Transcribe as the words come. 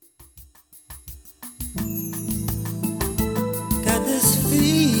Got this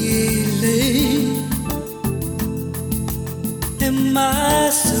feeling in my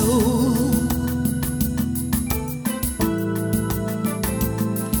soul,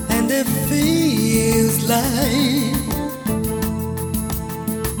 and it feels like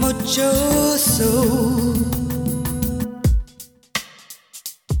mucho soul.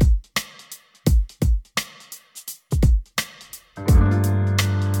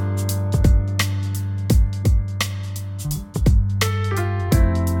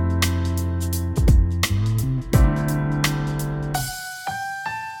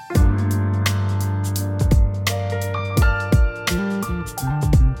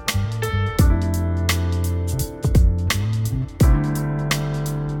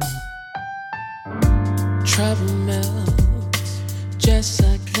 Trouble melts just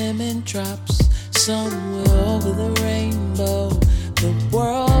like lemon drops somewhere over the rainbow. The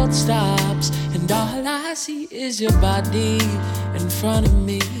world stops and all I see is your body in front of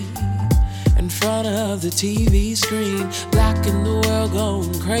me, in front of the TV screen, blocking the world,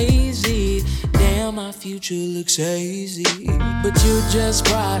 going crazy. Damn, my future looks hazy, but you just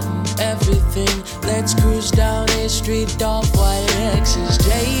brighten everything. Let's cruise down a street, off-white Lexus,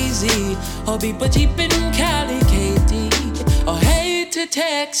 Jay-Z, or be but cheap in Cali, KD, or hey to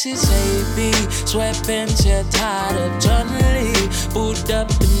Texas, AB, sweatpants, hair tied up, Johnny, booed up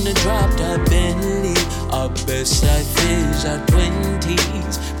in the drop-top Bentley. Our best life is our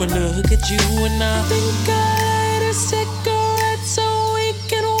 20s, but look at you and I think I light a cigarette so we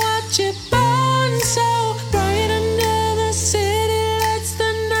can watch it burn so bright under the city lights.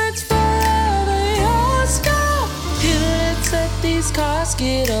 The night's forever yours. Go here, let's let these cars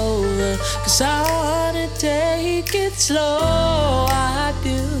get over, 'cause I wanna take it slow.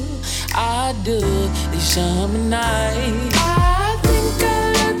 I do these summer nights. I think I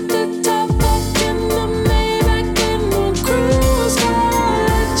let the top up in the Maybach and we'll cruise.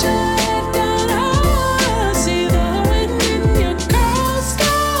 Let your head down, I see the wind in your curls.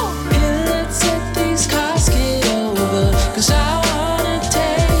 Go here, let's let these cars get over, 'cause I wanna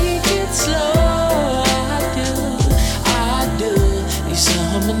take it slow. I do these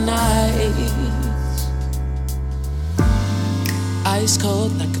summer nights. Ice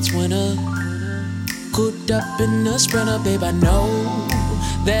cold like it's winter, cooped up in a Sprinter, babe. I know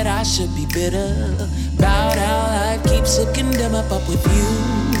that I should be bitter about how life keeps looking dim up with you.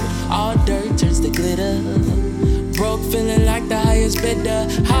 All dirt turns to glitter, broke feeling like the highest bidder,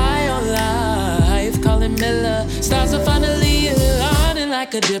 high on life, calling Miller. Stars are finally aligning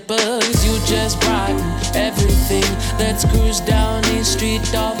like a dipper, 'cause you just brighten everything. Let's cruise down the street,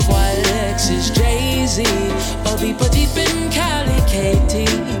 off-white Lexus, Jay-Z, or be put deep in Cali, KT,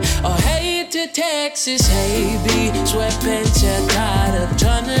 or hey to Texas, hey B, sweatpants, hair tied up,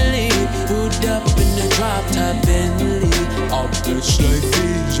 Johnny, hooked up in the drop-top Bentley. Our best life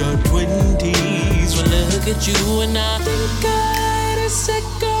is our 20s. Well, look at you and I think I light a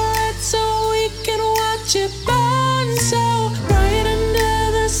cigarette so we can watch it burn so bright under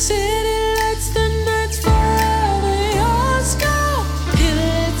the city lights. The night's forever yours. Go here,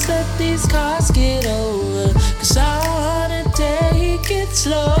 let's let these cars get over, 'cause I wanna take it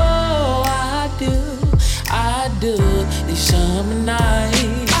slow. I do these summer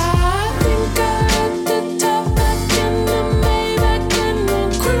nights. I think I let the top back in the Maybach and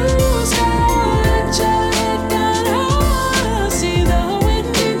we'll cruise. Let your head down, I see the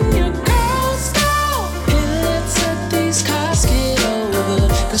wind in your curls. Go here, let's let these cars get over,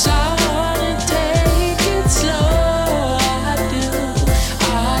 'cause I wanna take it slow.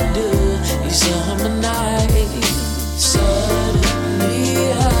 I do these summer nights.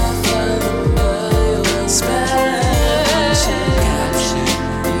 Suddenly I fell under your spell. Captured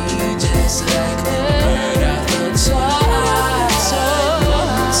me just like a bird out the top.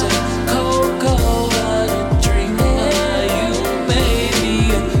 So cocoa, what a dreamer. You made me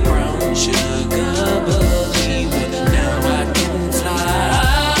a brown sugar believer. Now I can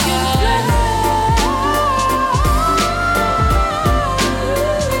fly.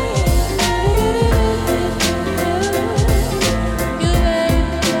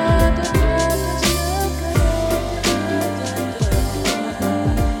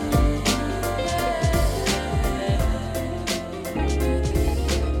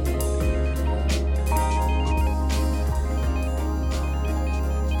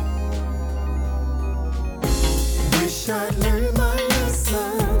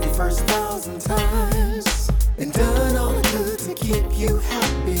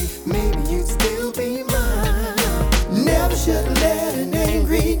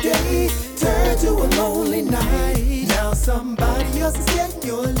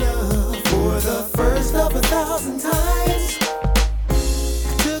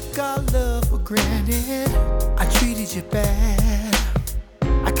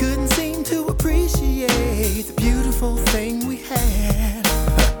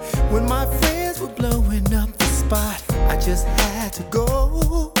 spot. I just had to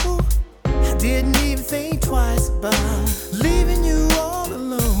go. I didn't even think twice about leaving you all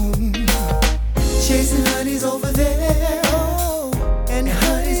alone. Chasing honeys over there, oh, and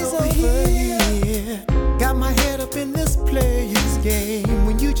honeys over here. Got my head up in this player's game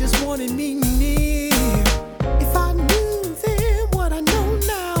when you just wanted me near. If I knew then what I know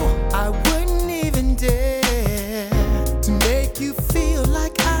now, I wouldn't even dare to make you feel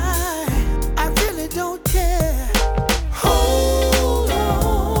like I really don't care. Hold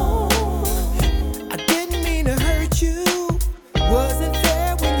on, I didn't mean to hurt you. Wasn't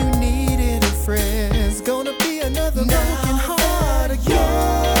there when you needed a friend. It's gonna be another broken heart again.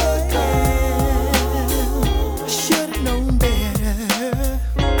 Should've known better.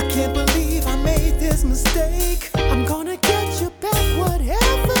 I can't believe I made this mistake. I'm gonna get you back,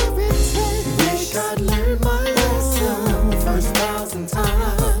 whatever it takes. Wish I'd learned my lesson first 1,000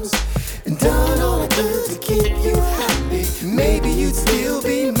 times and done all I could to keep you happy. Maybe you'd still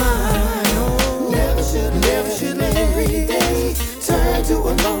be mine. Oh, never should let every day turn to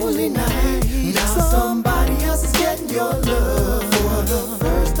a lonely night. Now somebody else is getting your love for the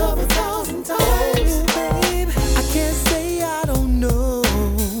first of 1,000 times. Oh, babe, I can't say I don't know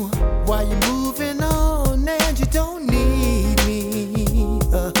why you're moving on and you don't need me.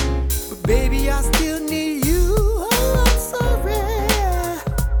 But baby, I still need you. Oh, I'm sorry.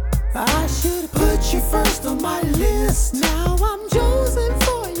 I should have put you first on my list. Now I'm chosen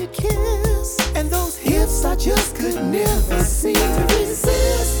for your kiss. And those hips I just could never seem to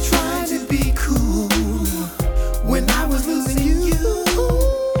resist. Trying to be cool when I was losing you.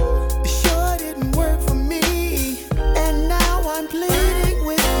 It sure didn't work for me. And now I'm pleading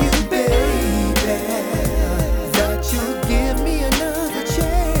with you, baby, that you'll give me another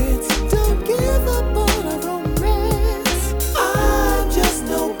chance. Don't give up on a romance. I'm just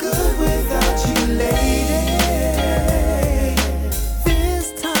no good without you, lady. This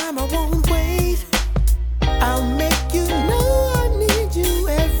time I won't wait. I'll make you know I need you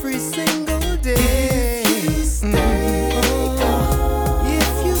every single day.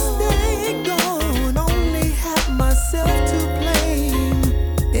 If you stay gone, only have myself to blame,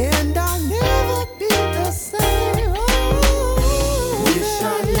 and I'll never be the same. Oh, wish I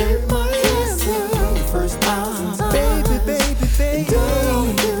learned my lesson the first 1,000 times. Baby, to keep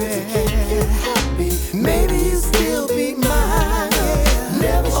you happy. Maybe you still be mine.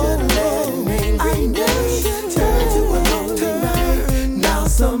 Never should've let an angry day turn to a lonely night. Now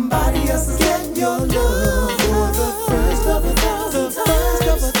somebody else is getting your love for the first of 1,000 times.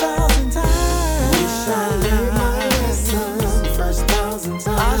 Wish I learned my lesson the first 1,000 times. I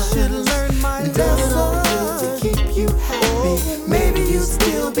should've learned my lesson to keep you happy. Maybe you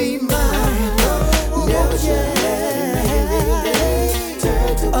still be mine. Never should let an angry day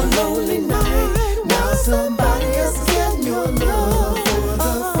turn to a lonely night. Now somebody else is getting your love for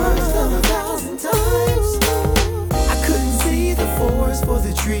the first of 1,000 times. I couldn't see the forest for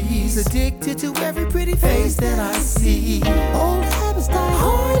the trees. Addicted to every pretty face that I see. Old habits die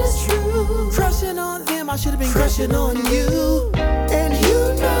hard, it's true. Crushing on them, I should've been crushing on you. And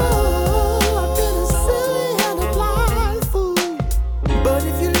you know I've been a silly and a blind fool. But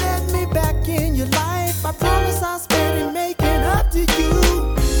if you let me back in your life, I promise I'll spend it making up to you.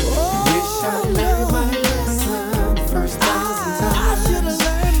 Oh, wish I learned my lesson the first 1,000 times. I should've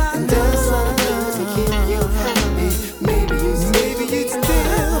learned my lesson. Done something to keep you happy. Maybe you'd still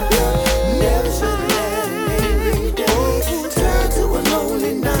never should've let an angry day turn to a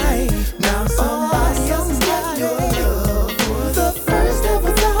lonely night. Now somebody else is getting your love for the first of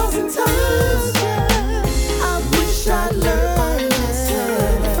 1,000 times. I wish I'd learned my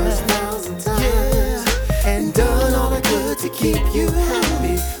lesson the first 1,000 times and done all I could to keep you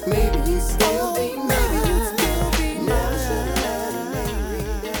happy. Maybe you'd still be mine. Never should've let an angry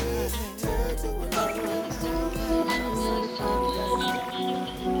day turn to a lonely night.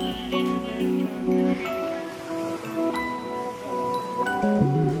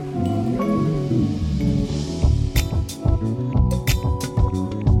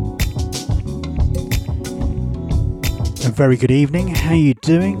 A very good evening. How you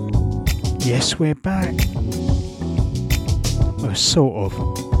doing? Yes, we're back. Well, sort of.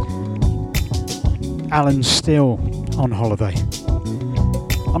 Alan's still on holiday.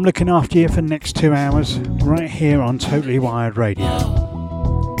 I'm looking after you for the next 2 hours, right here on Totally Wired Radio.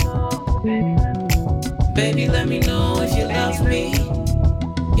 Baby, let me know if you love me.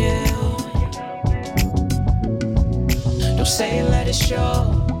 Yeah. Don't say it, let it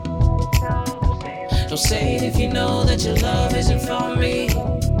show. Don't say it if you know that your love isn't for me.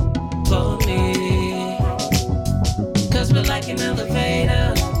 For me. Cause we're like an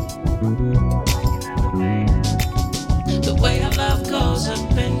elevator.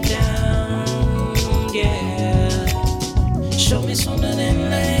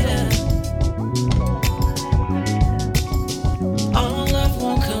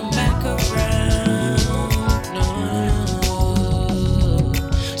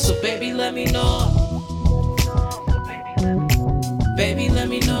 let me know. Baby, let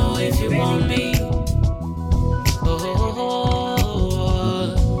me know if you want me. Oh,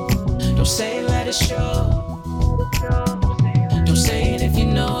 don't say it, let it show. Don't say it if you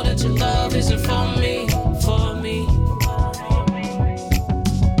know that your love isn't for me, for me.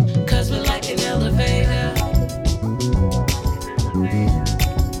 Cause we're like an elevator.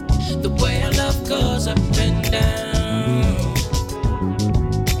 The way our love goes up and down.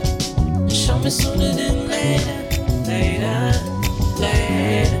 Show me sooner than later, later,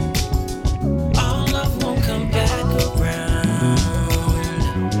 later. Our love won't come back around,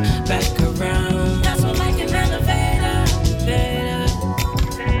 back around. That's what like an elevator, later.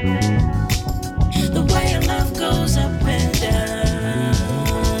 The way our love goes up and down,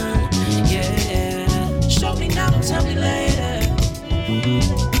 yeah. Show me now, don't tell me later.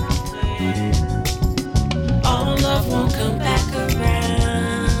 Our love won't come back around.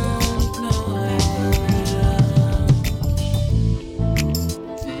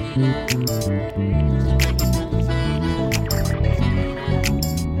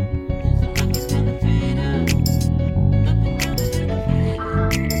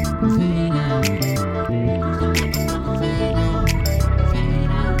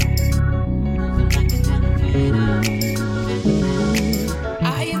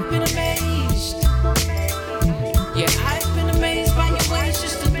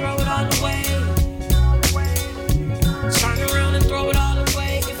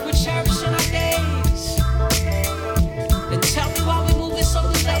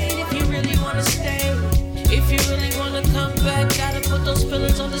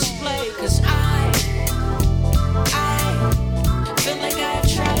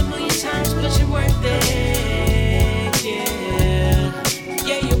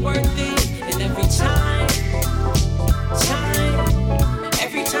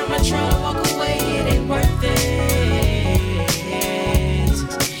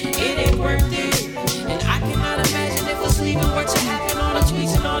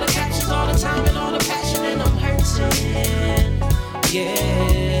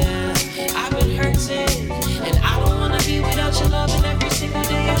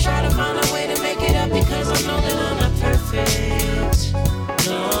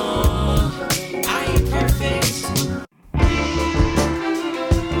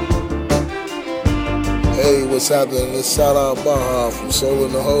 Happening. Let's shout out Baja from Soul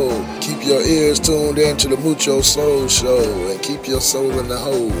in the Hole. Keep your ears tuned in to the Mucho Soul Show and keep your soul in the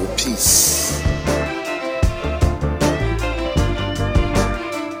hole. Peace.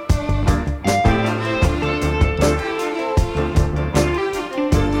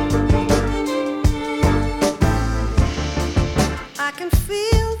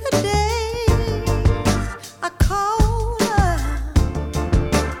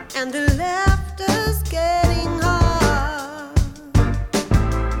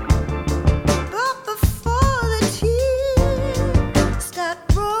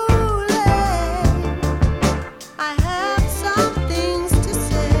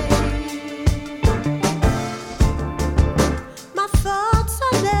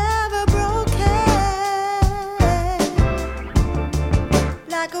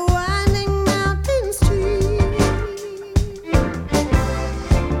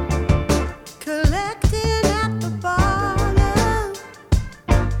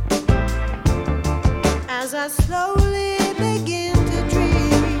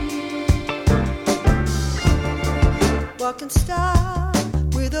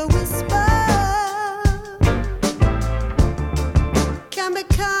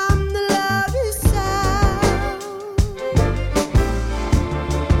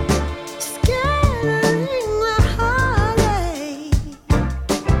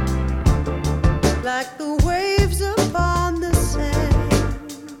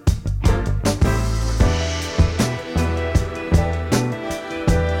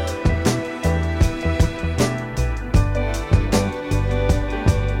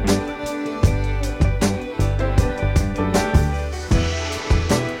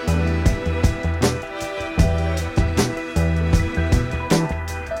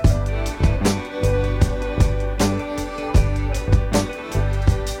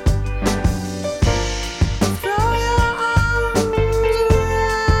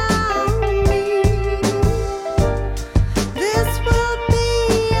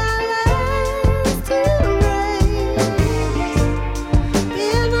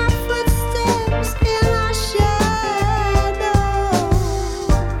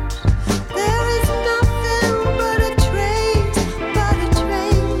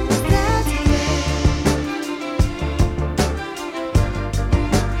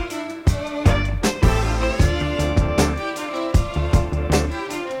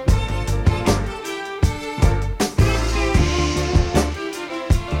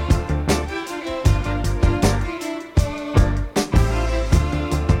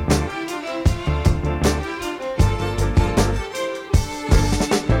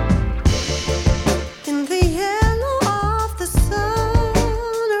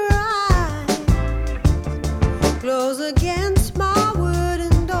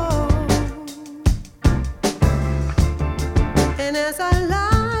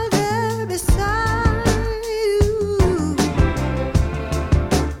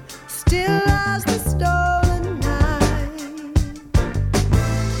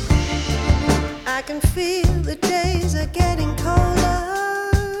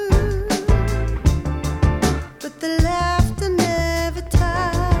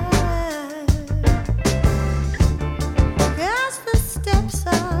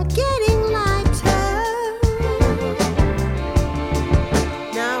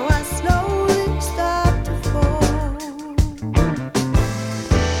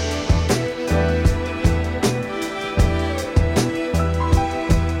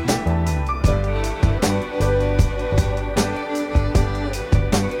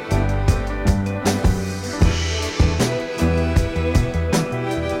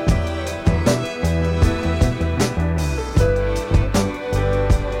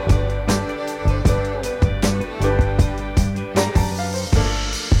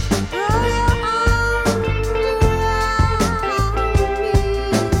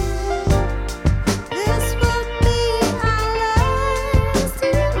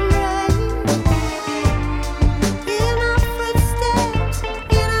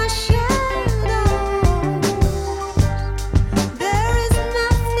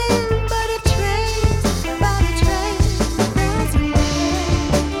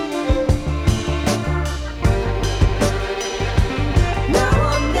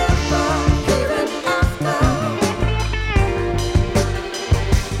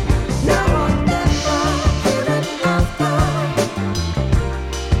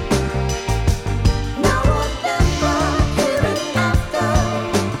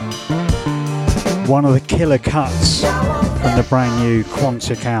 One of the killer cuts from the brand new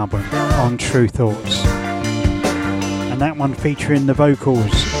Quantic album, On True Thoughts. And that one featuring the vocals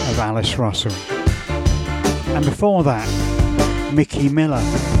of Alice Russell. And before that, Mickey Miller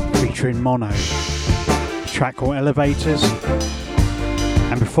featuring Mono, a track called Elevators.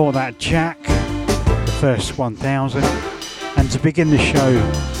 And before that, Jack, the first 1000. And to begin the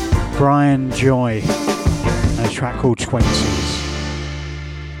show, Brian Joy, and a track called 20s.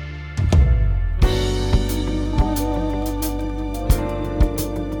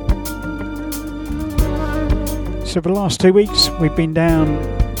 So for the last 2 weeks, we've been down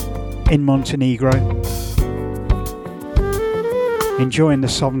in Montenegro, enjoying the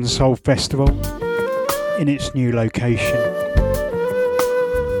Southern Soul Festival in its new location.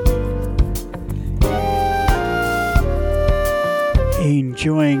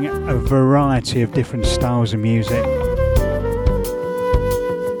 Enjoying a variety of different styles of music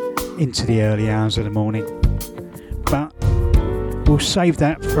into the early hours of the morning. But we'll save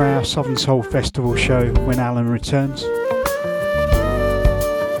that for our Southern Soul Festival show when Alan returns.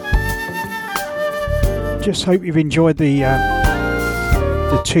 Just hope you've enjoyed the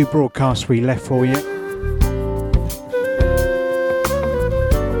 2 broadcasts we left for you.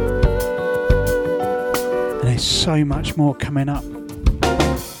 And there's so much more coming up.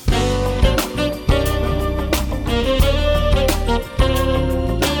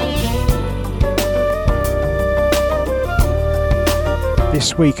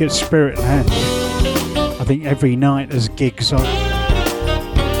 This week at Spiritland, I think every night there's gigs on. And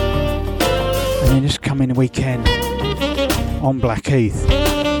then this coming weekend on Blackheath,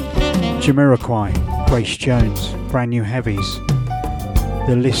 Jamiroquai, Grace Jones, Brand New Heavies.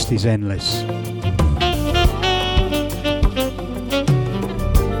 The list is endless.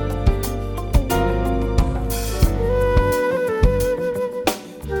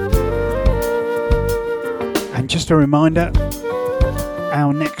 And just a reminder,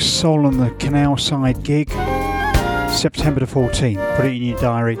 our next Soul on the Canal Side gig, September the 14th. Put it in your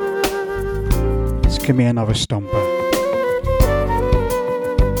diary. It's going to be another stomper.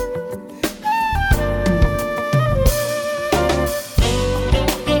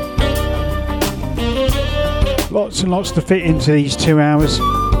 Lots and lots to fit into these 2 hours.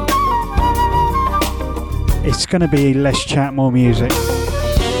 It's going to be less chat, more music.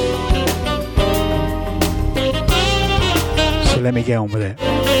 Let me get on with it.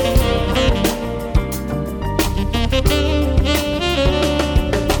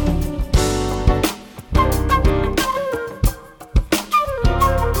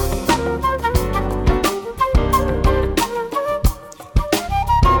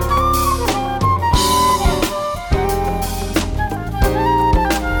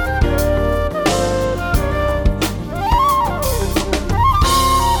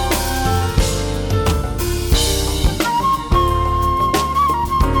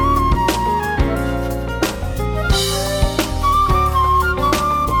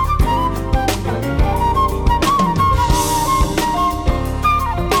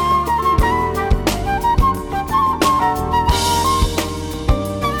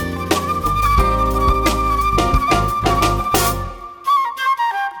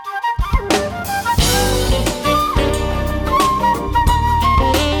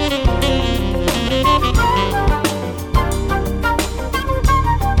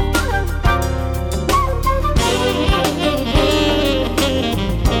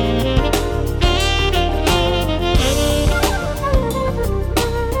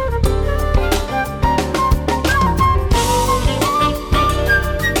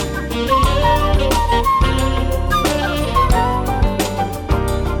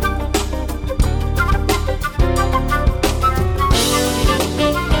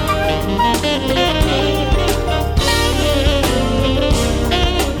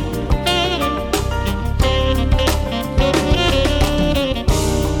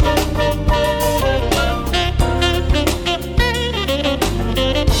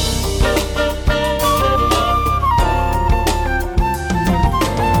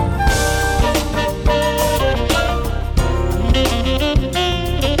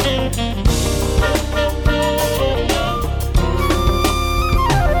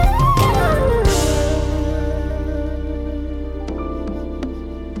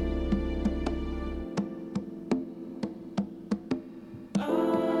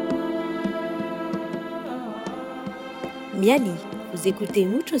 Miali, vous écoutez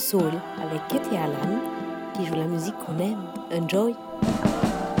Mucho Soul avec Katie Allen qui joue la musique qu'on aime. Enjoy!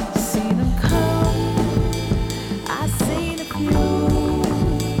 Seen them come, I seen a few,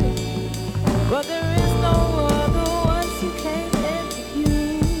 but there is no other ones you can't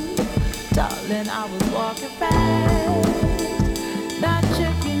interview. Darling, I was walking past, not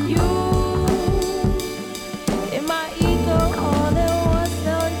checking you. In my ego, all there was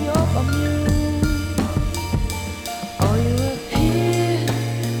no your commune. Oh, you appear,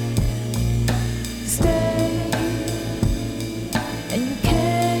 stay, and you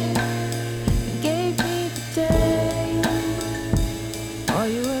came, you gave me the day. Oh,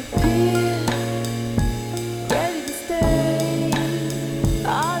 you appear, ready to stay.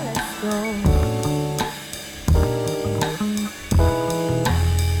 Oh, let's go.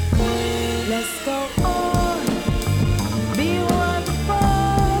 Let's go on, be wonderful.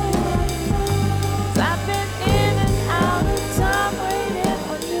 'Cause I've been in and out of time waiting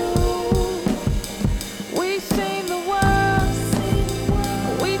for you. We've seen the world,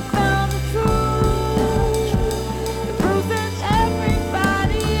 we found the truth. The proof that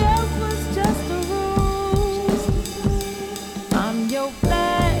everybody else was just a ruse. I'm your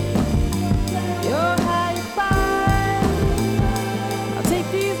flag, you're how you find. I'll take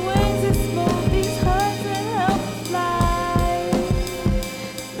these wings and smooth these hurts and help us fly.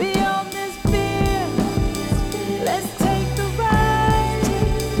 Beyond this fear, let's take the ride.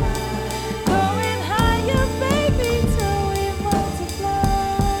 Going higher, baby, till we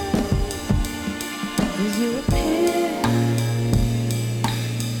multiply. 'Cause you appear,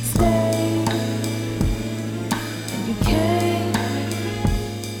 stay, and you came,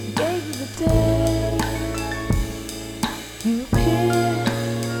 gave you the day. You appear,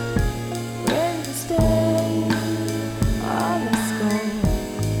 ready to stay. Oh, let's go.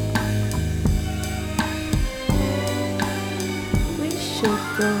 We should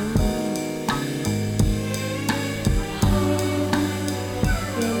go. Oh,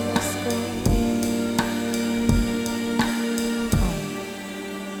 yeah, let's go.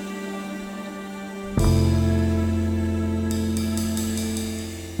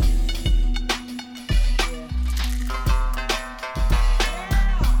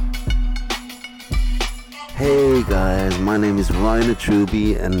 Hey guys, my name is Ryan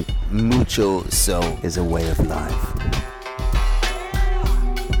Truby and Mucho So is a way of life.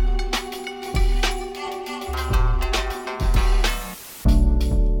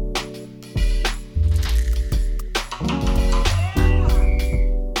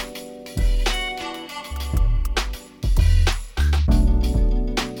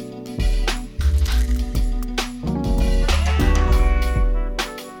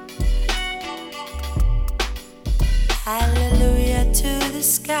 Hallelujah to the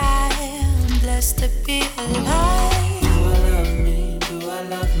sky. I'm blessed to be alive. Do I love me? Do I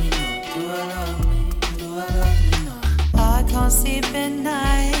love me? No. Do I love me? Do I love me? No. I can't sleep at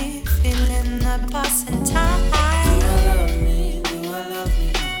night, feeling the passing time. Do I love me? Do I love me?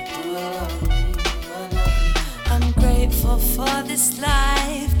 No. Do I love me? Do I love me? I'm grateful for this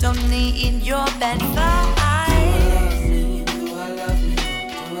life, don't need your bad vibes. Do I love me? Do I love me?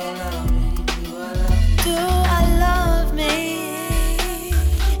 Do I love me? Do I love me?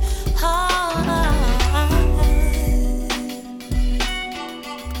 Oh,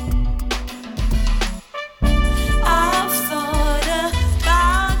 I've thought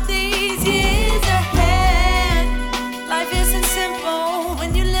about these years ahead. Life isn't simple when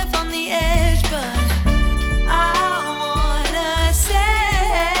you live on the edge, but I wanna say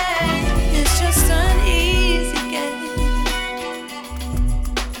it's just an easy game.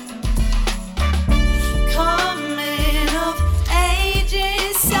 Coming of age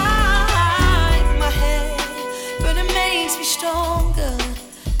inside my head, but it makes me stronger.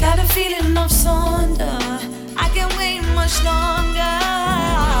 Got a feeling of thunder. I can't wait much longer.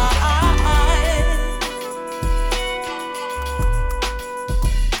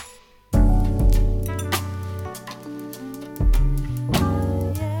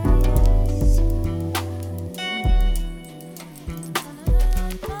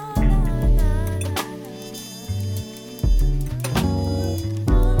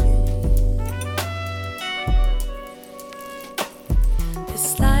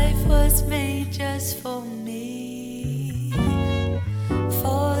 This life was made just for me.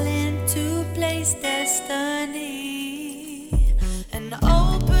 Fall into place, destiny. An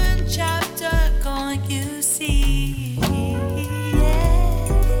open chapter, can't you see? Yeah.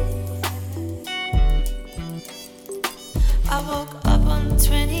 I woke up on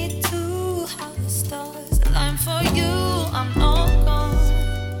 22, how the stars align for you. I'm not gone.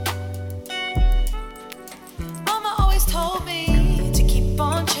 Mama always told me to keep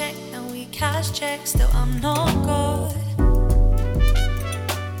on check. Now we cash checks, still I'm not good.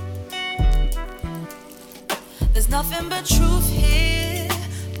 There's nothing but truth here.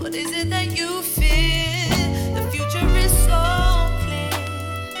 What is it that you fear? The future is so clear.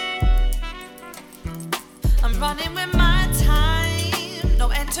 running with my time.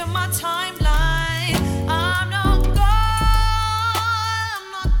 Don't enter my timeline. I'm not gone. I'm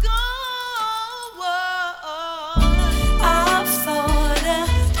not gone. I've thought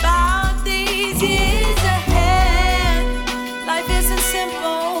about these years ahead. Life isn't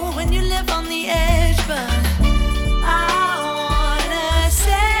simple when you live on the edge, but I wanna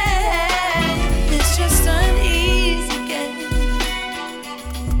say it's just an easy game.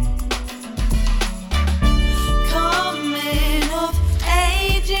 Coming of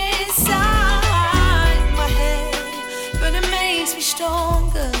age inside my head, but it makes me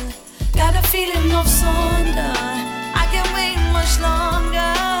stronger. Got a feeling of surrender. I can't wait much longer.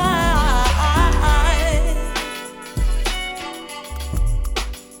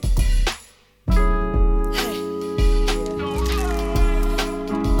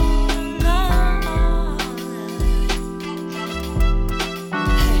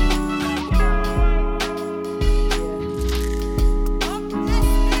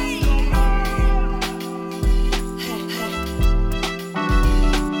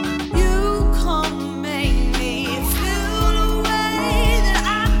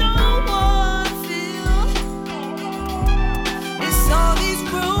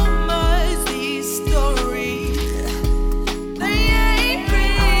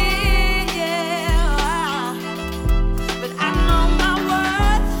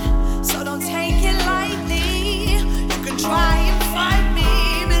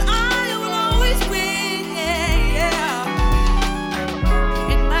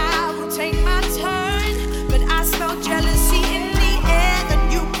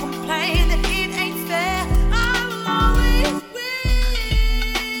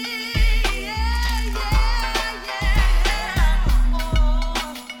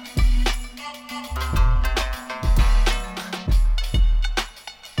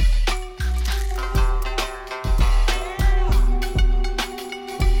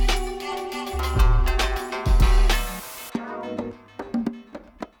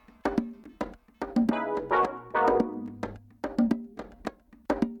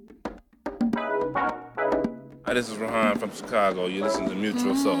 Hi, this is Rohan from Chicago. You listen to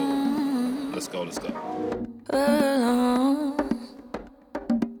Mutual Soul. Let's go, let's go.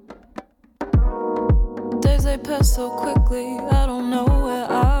 Days they pass so quickly, I don't know where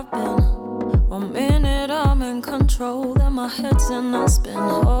I've been. 1 minute I'm in control, then my head's in a spin.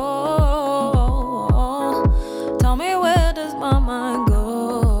 Oh, tell me, where does my mind go?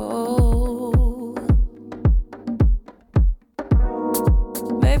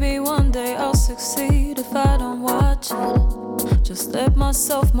 Maybe one day I'll succeed if I don't watch it. Just let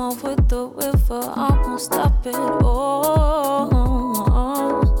myself move with the river, I won't stop it. Oh,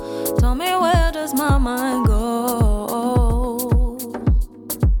 tell me, where does my mind go?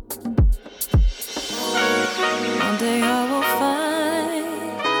 One day I will find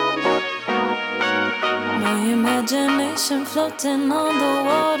my imagination floating on the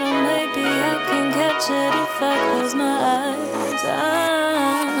water. Maybe I can catch it if I close my eyes.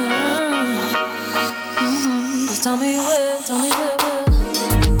 Just tell me where, tell me where.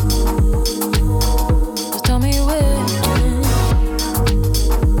 Just tell me where.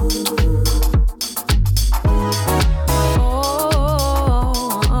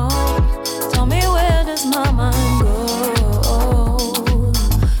 Tell me, where does my mind go?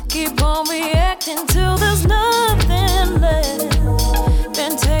 Keep on reacting till there's nothing left.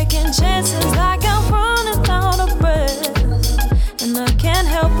 Been taking chances like I'm running out of breath, and I can't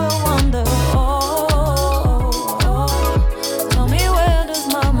help but wonder. Tell me, where does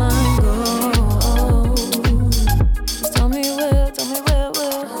my mind go? Just tell me where,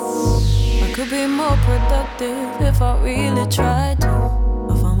 where. I could be more productive if I really tried to.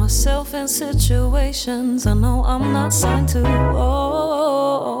 I find myself in situations I know I'm not signed to.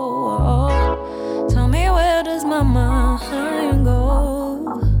 Tell me, where does my mind go?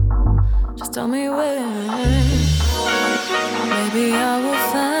 Just tell me where. Maybe I will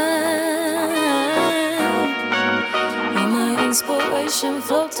find all my inspiration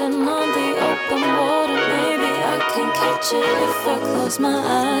floating on the open water. Maybe I can catch it if I close my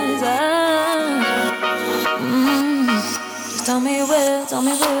eyes. Just tell me where, tell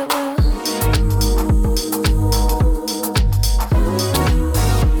me where.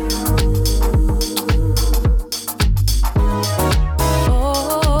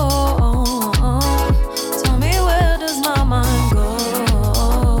 Tell me, where does my mind go?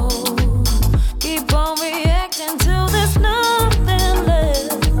 Keep on reacting till there's nothing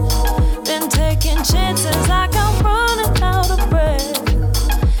left. Been taking chances like I'm running out of breath,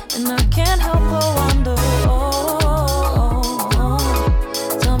 and I can't help but wonder.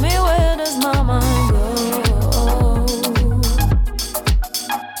 Tell me where.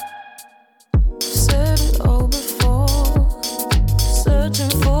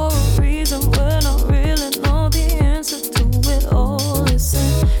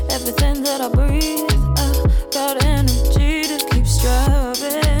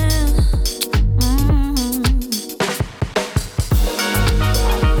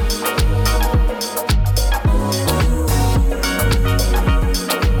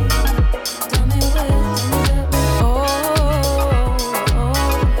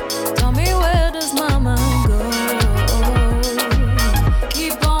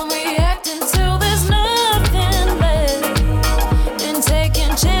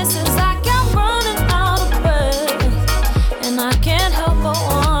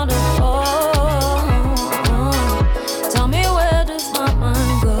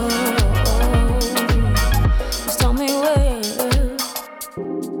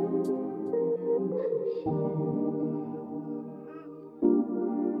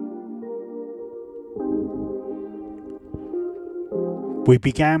 We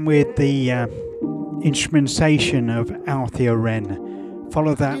began with the instrumentation of Althea Wren.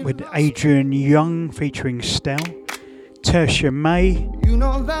 Follow that with Adrian Young featuring Stell, Tertia May, You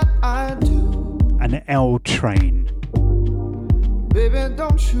know that I do. and L Train. Baby,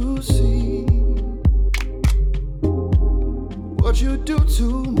 don't you see what you do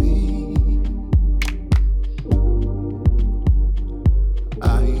to me?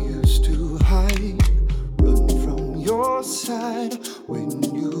 I used to hide, run from your side when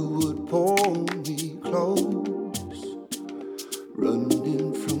you would pull me close.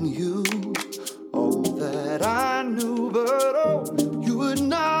 Running from you, all that I knew, but oh, you would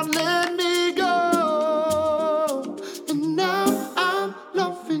not let me go. And now I'm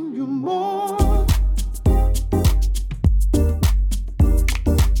loving you more.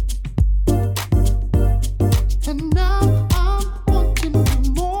 And now I'm wanting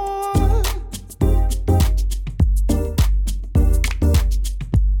you more.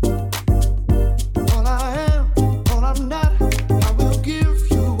 All I am, all I'm not, I will give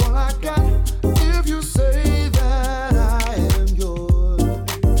you all I got. If you say that I am yours,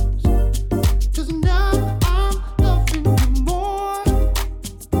 'cause now I'm loving you more.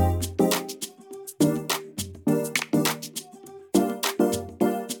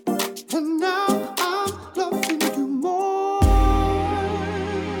 And now I'm loving you more.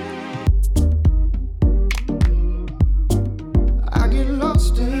 I get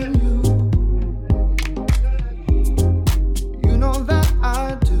lost in you. You know that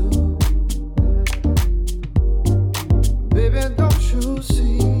I do. Baby, don't you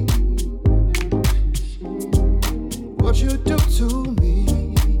see what you do to me?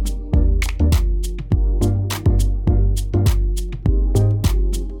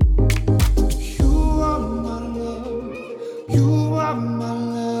 You are my love. You are my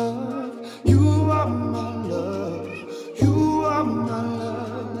love. You are my love. You are my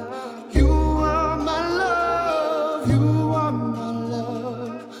love. You are my love. You are my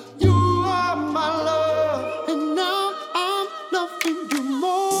love. You are my love. And now I'm loving you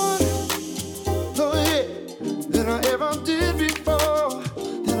more. Oh yeah, than I ever did before.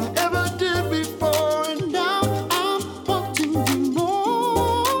 Than I ever did before. And now I'm wanting you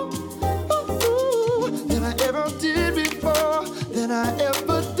more. Ooh, than I ever did before. Than I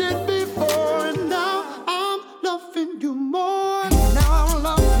ever did before. And now I'm loving you more. Now I'm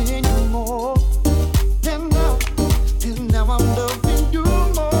loving you more. And now I'm loving you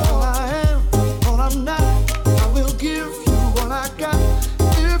more. All I am, all I'm not, I will give you all I got.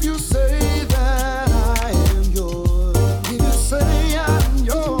 If you say that I am yours, if you say I'm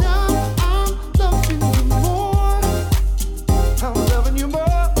yours, now I'm loving you more. I'm loving you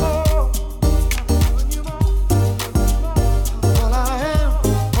more. I'm loving you more. All I am,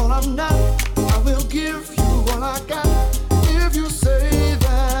 all I'm not, I will give you all I got. If you say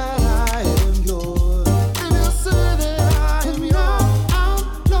that I am yours, if you say that I am yours, I'm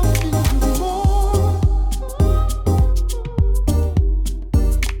loving you more.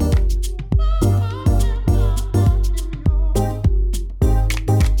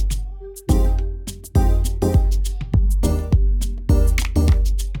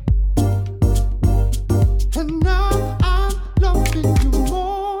 And now I'm loving you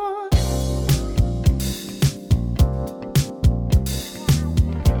more.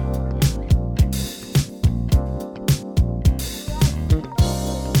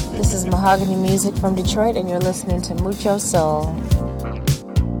 This is Mahogany Music from Detroit, and you're listening to Mucho Soul.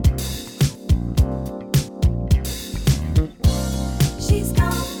 She's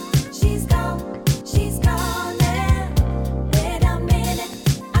gone, she's gone, she's gone now. Wait a minute,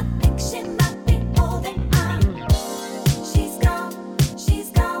 I think she might be holding on. She's gone, she's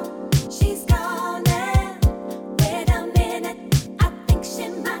gone, she's gone now. Wait a minute, I think she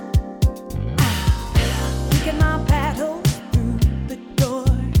might. Picking my battle through the door,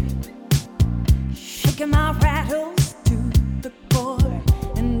 shaking my rattles to the core,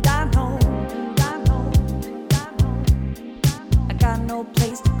 and I know, I got no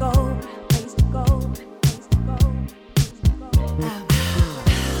place to go, place to go, place to go, place to go.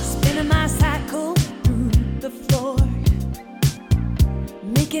 Spinning my cycle through the floor,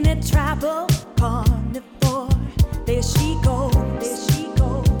 making it travel carnivore. There she goes, there she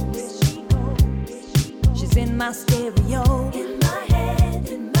goes, there she goes, there she goes. She's in my stereo, in my head,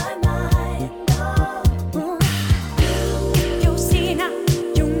 in my mind. Oh. You see now,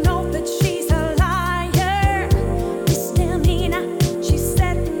 you know that she's a liar. Miss Nina, she's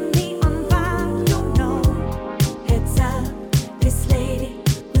setting me on fire. You know, heads up, this lady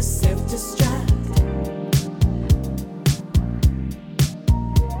will self-destruct.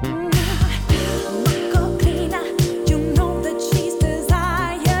 Marco Cleaner, you know that she's desire.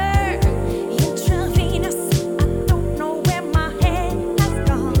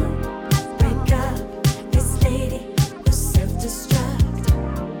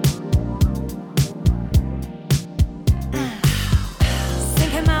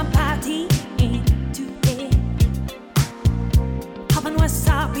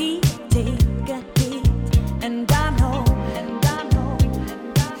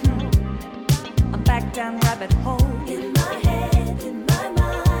 rabbit hole. In my head, in my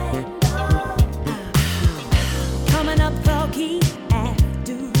mind, oh. Coming up foggy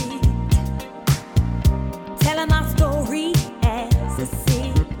after it, telling my story as I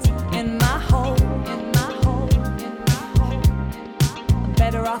sit in my hole, in my hole, in my hole. I'm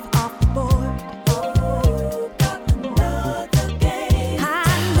better off the board.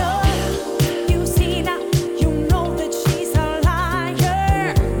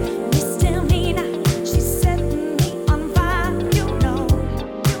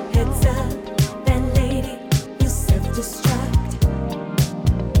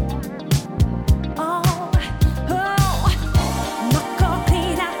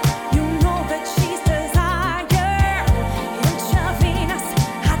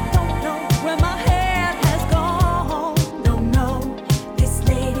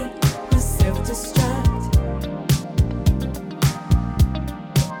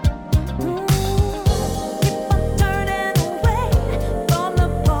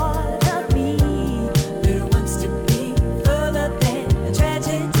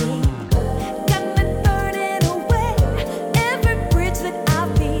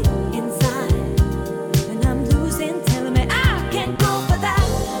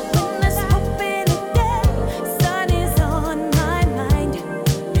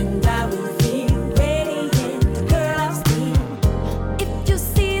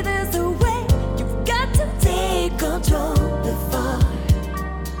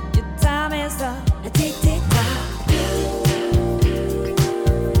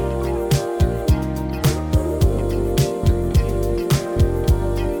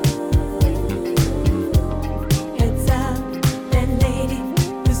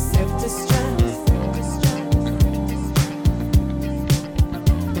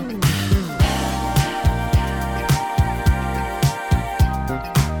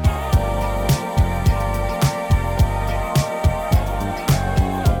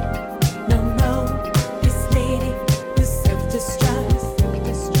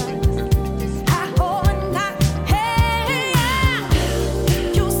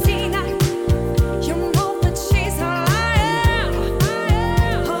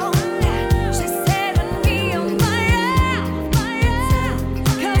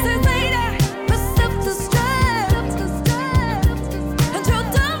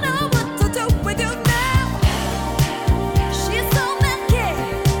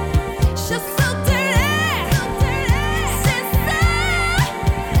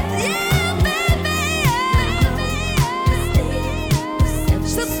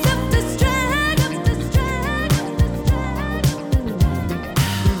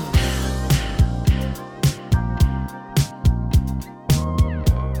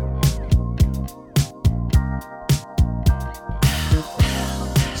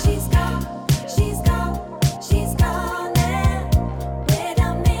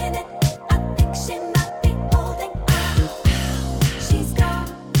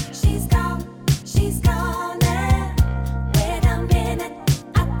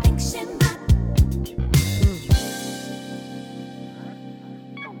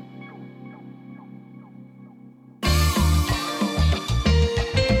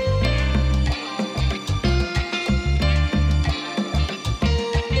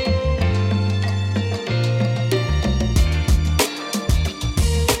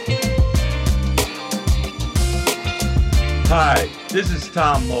 Hi, this is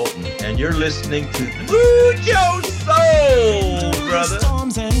Tom Moulton, and you're listening to Mucho Soul, brother.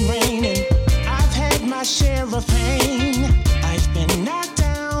 Storms and raining, I've had my share of pain. I've been knocked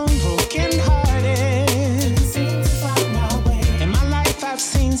down, broken hearted. Seem to find my way. In my life, I've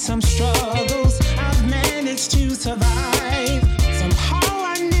seen some struggles. I've managed to survive. Somehow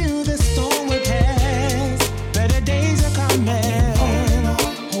I knew the storm would pass. Better days are coming.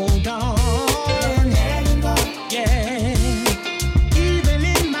 Hold on. Yeah. Even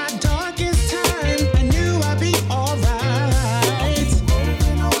in my darkest time, I knew I'd be alright.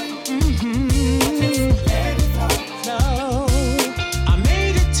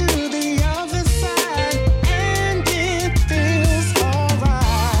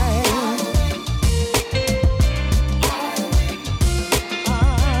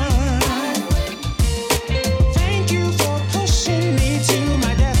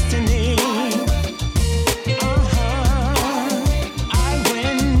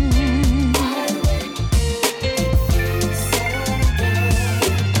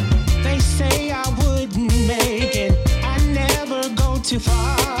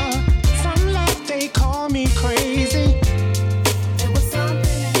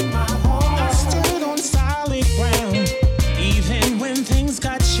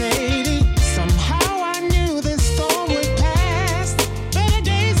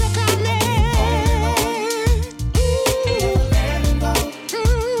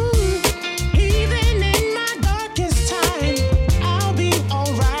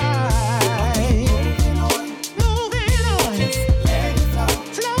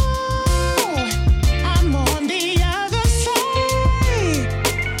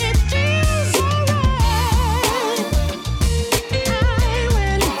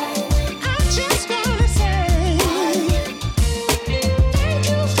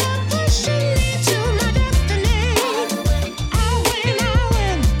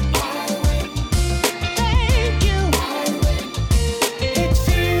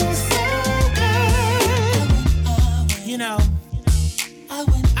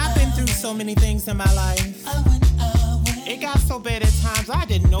 so many things in my life. It got so bad at times I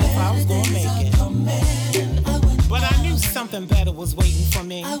didn't know if I was gonna make it. But I knew something better was waiting for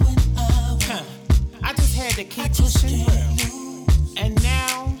me. I just had to keep pushing through. And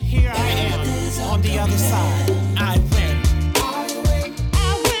now here I am on the other side. I win.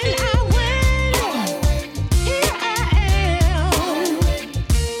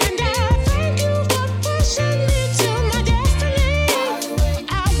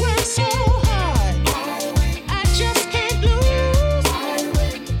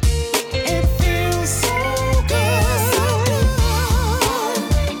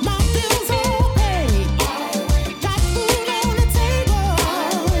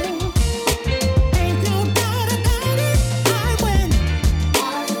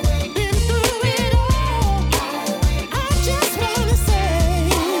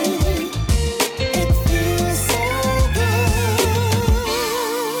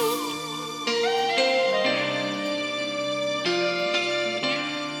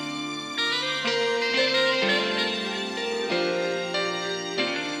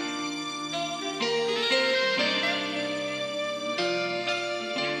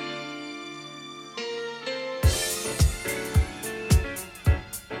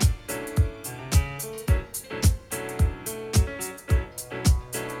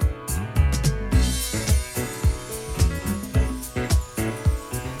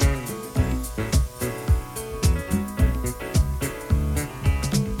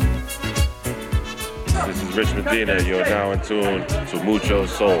 Rich Medina, you're now in tune to Mucho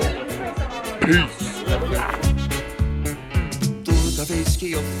Soul. Peace. Toda vez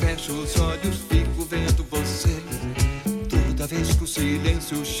que eu fecho os olhos, fico vendo você. Toda vez que o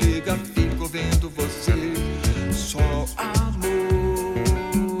silêncio chega, fico vendo você. Só amor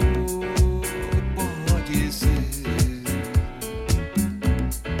pode ser.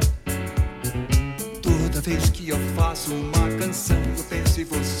 Toda vez que eu faço uma canção, eu penso em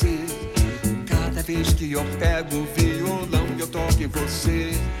você. Cada vez que eu pego o violão, eu toco em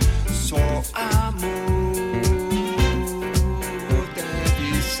você. Só amor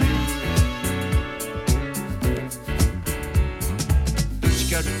deve ser. Eu te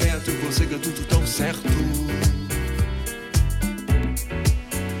quero perto, você que é tudo tão certo.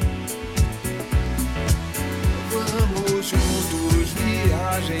 Vamos juntos,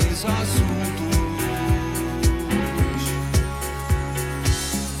 viagens, assuntos.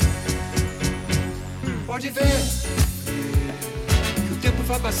 Pode ver que o tempo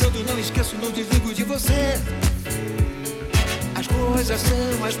vai passando, não esqueço, não desligo de você. As coisas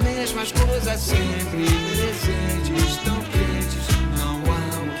são as mesmas coisas, sempre presentes, tão quentes, não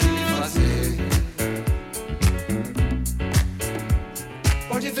há o que fazer.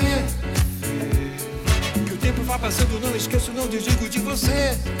 Pode ver que o tempo vai passando, não esqueço, não desligo de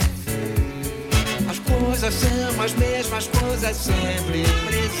você. As coisas são as mesmas coisas, sempre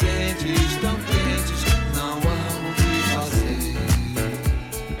presentes, tão quentes. Não há o que fazer.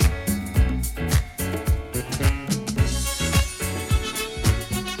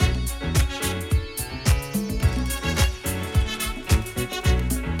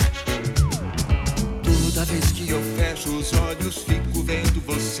 Toda vez que eu fecho os olhos, fico vendo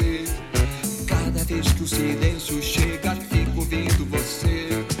você. Cada vez que o silêncio chega, fico vendo você.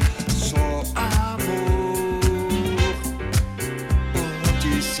 Só amor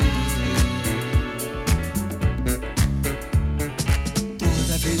pode ser.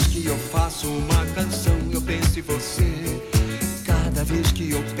 Eu faço uma canção, eu penso em você. Cada vez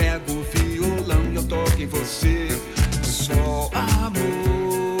que eu pego o violão, eu toco em você. Só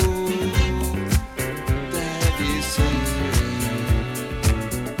amor deve ser.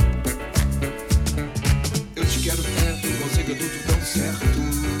 Eu te quero perto, você que é tudo tão certo.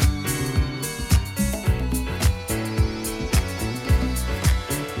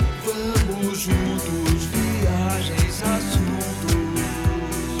 Vamos juntos, viagens, assuntos.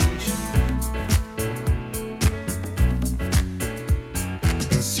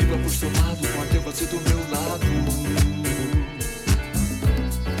 Acostumado com ter você do meu lado.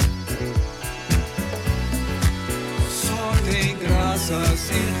 Só tem graça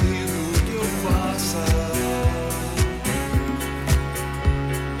sem rir no que eu faça.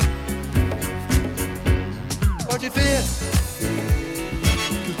 Pode ver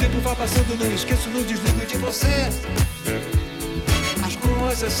que o tempo vai passando, não esqueço, não desligo de você. As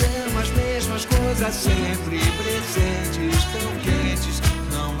coisas são as mesmas coisas, sempre presentes, tão quentes.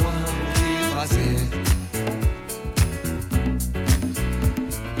 Não há o que fazer.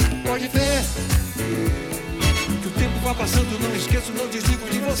 Pode ver que o tempo vai passando, não esqueço, não desligo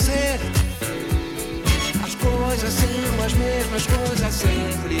de você. As coisas são são as mesmas coisas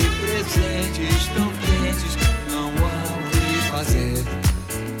sempre presentes, tão quentes, não há o que fazer.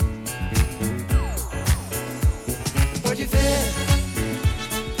 Pode ver,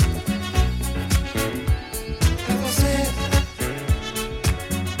 é você.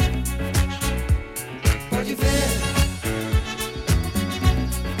 Pode ver,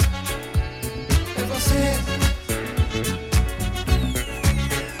 é você.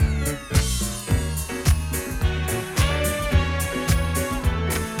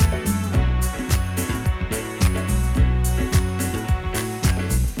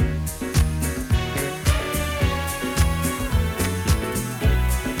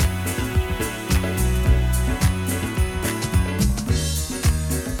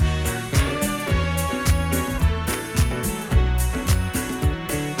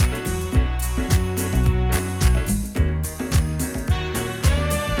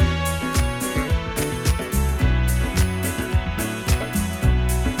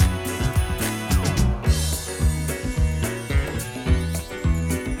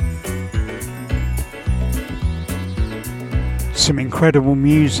 Some incredible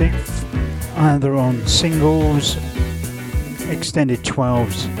music, either on singles, extended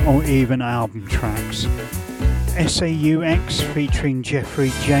 12s, or even album tracks. SAUX featuring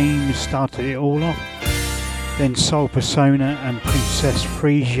Jeffrey James started it all off. Then Soul Persona and Princess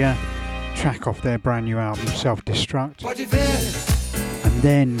Frisia, track off their brand new album Self-Destruct. And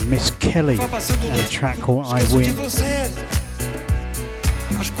then Miss Kelly and a track called I Win.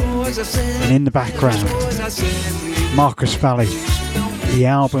 And in the background, Marcus Valley. The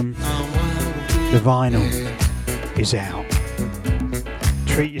album, the vinyl, is out.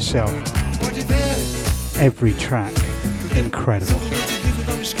 Treat yourself. Every track, incredible.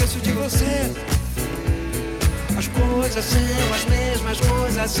 As coisas são as mesmas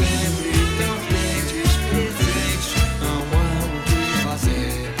coisas sempre tão quentes, presentes, não há o que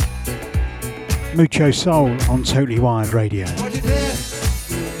fazer. Mucho Soul on Totally Wired Radio. Pode ver,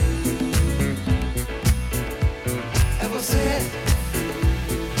 é você.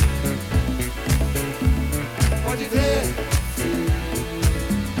 Pode ver,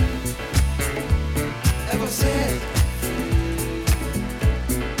 é você.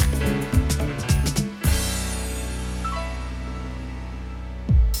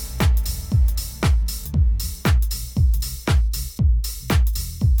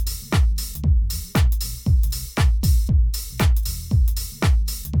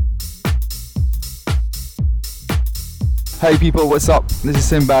 Hey people, what's up? This is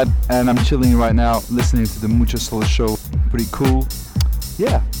Sinbad and I'm chilling right now listening to the Mucho Soul show. Pretty cool.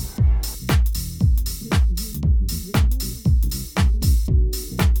 Yeah.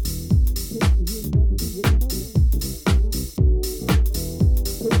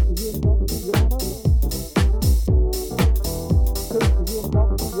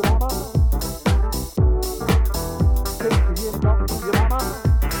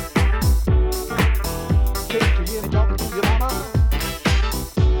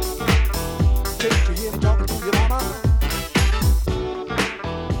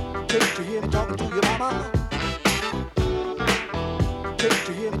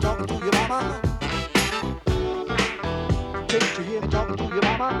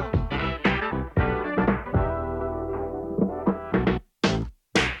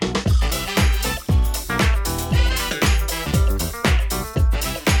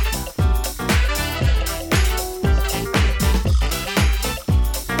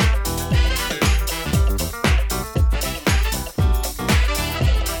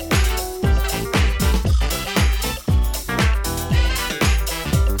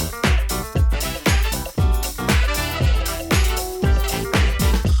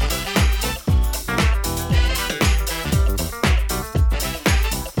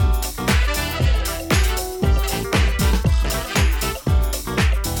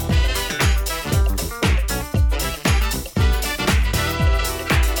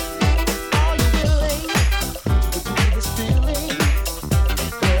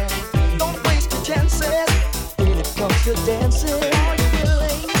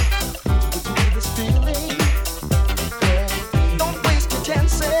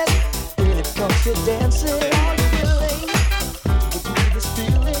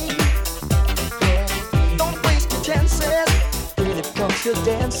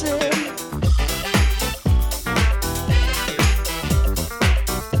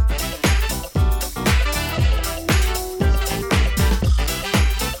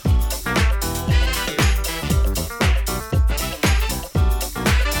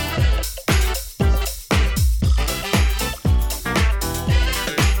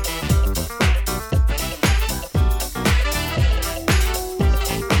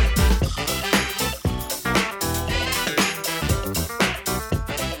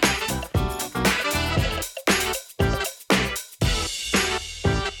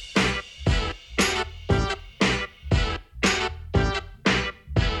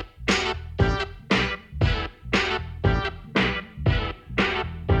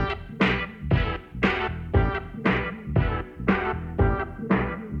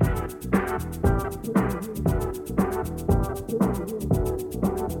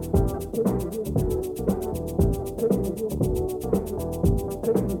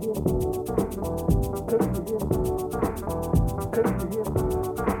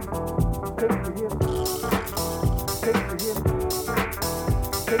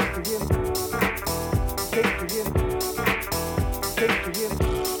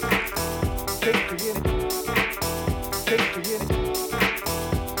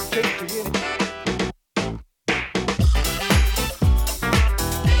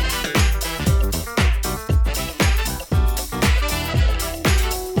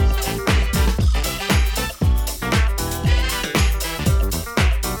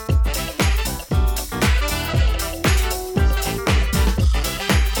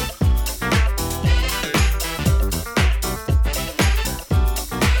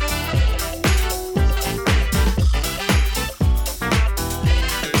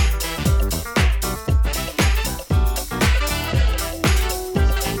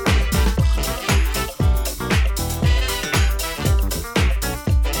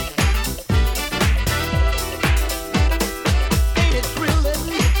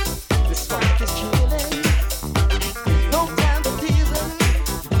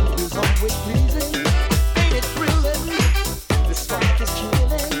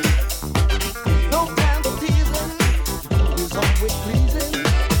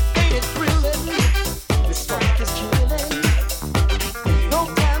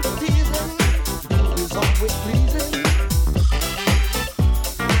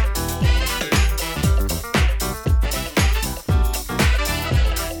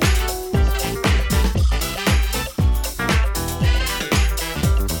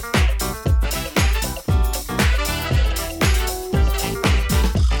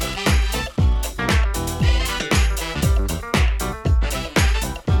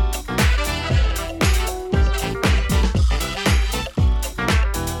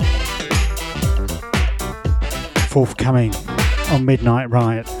 forthcoming on Midnight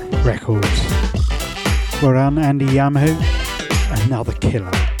Riot Records. Well done, Andy Yamahu, another killer.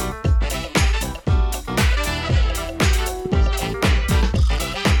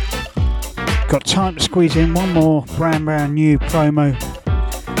 Got time to squeeze in one more brand new promo,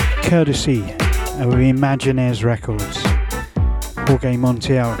 courtesy of Imaginaires Records, Jorge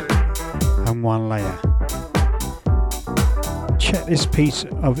Montiel and One Layer. Check this piece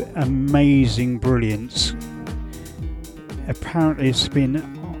of amazing brilliance. Apparently it's been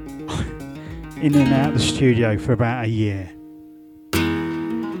in and out of the studio for about a year.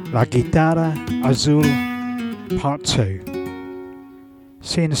 La Guitarra Azul Part 2.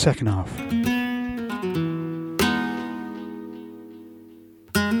 See you in the second half.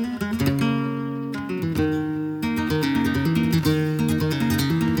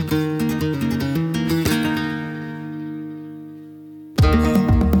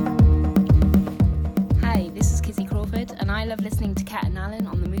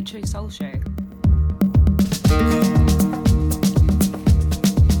 Soul Show.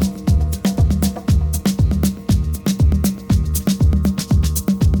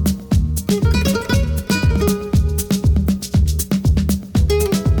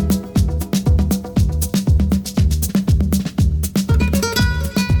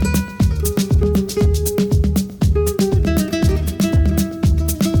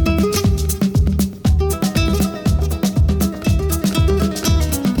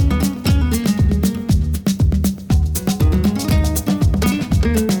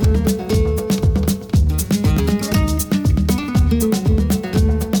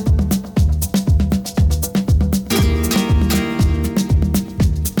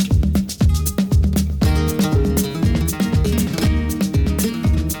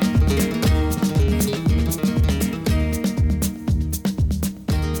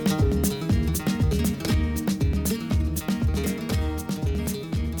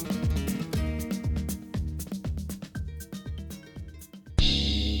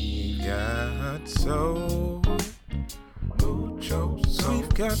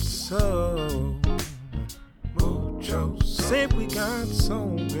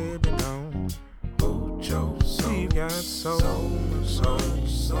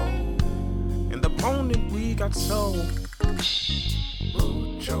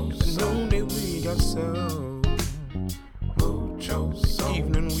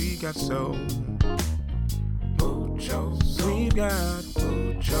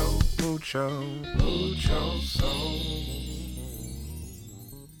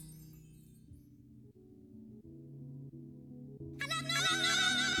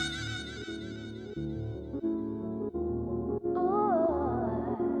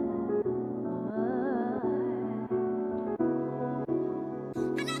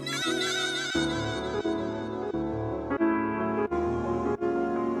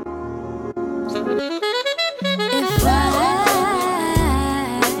 If I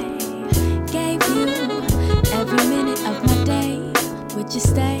gave you every minute of my day, would you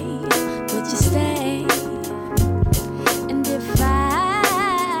stay? Would you stay? And if I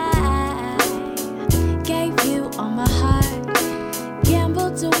gave you all my heart,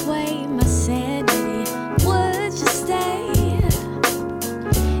 gambled away my sanity, would you stay?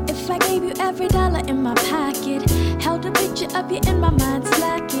 If I gave you every dollar in my pocket, held a picture of you in my mind's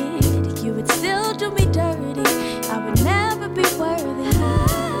locket, you would still do me dirty. I would never be worthy.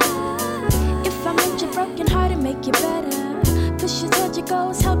 If I made your broken heart and make you better, push you towards your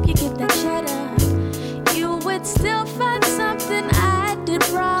goals, help you get that cheddar, you would still find something I did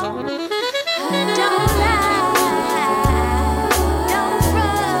wrong. Don't lie, don't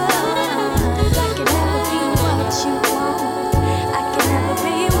run. I can never be what you want. I can never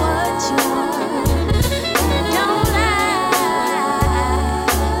be what you want. Don't lie.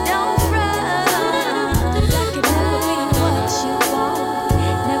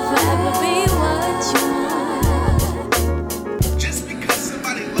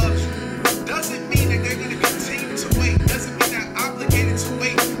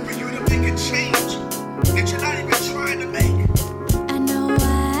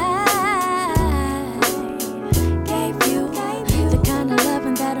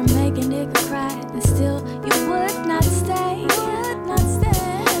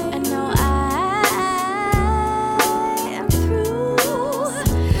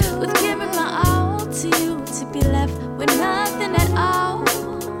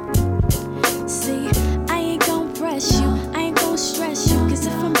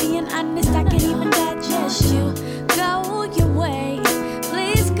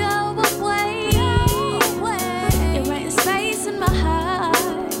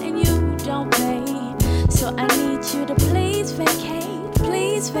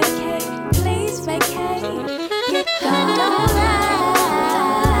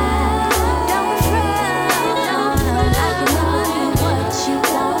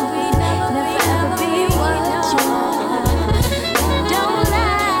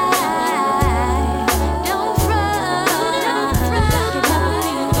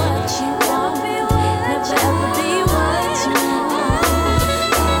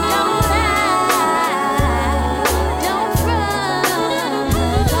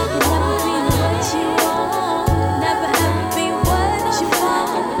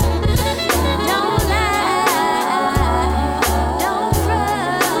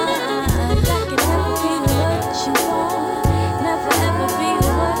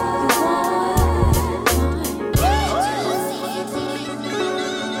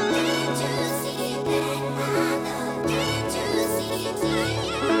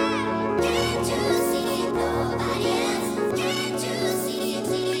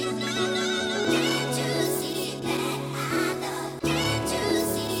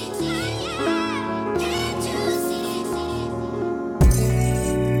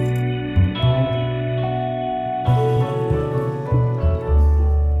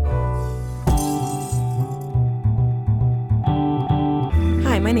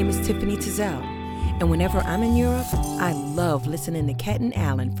 my name is Tiffany Tizell, and whenever I'm in Europe, I love listening to Cat and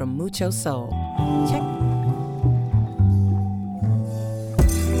Allen from Mucho Soul. Check.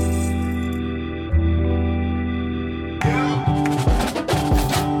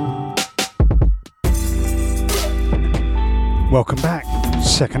 Welcome back,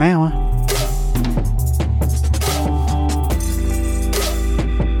 second hour.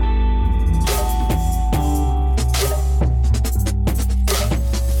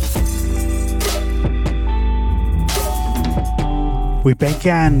 We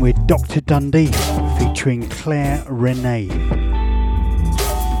began with Dr. Dundee featuring Claire Renee,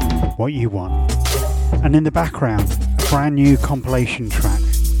 What You Want. And in the background, a brand new compilation track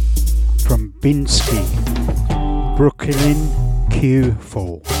from Binsky, Brooklyn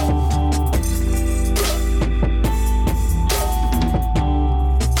Q4.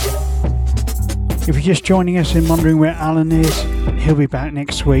 If you're just joining us and wondering where Alan is, he'll be back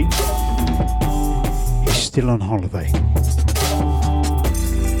next week. He's still on holiday.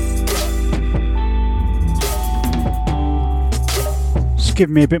 Give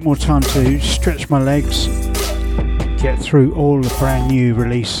me a bit more time to stretch my legs, get through all the brand new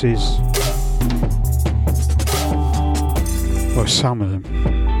releases. Well, some of them,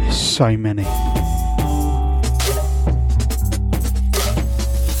 there's so many.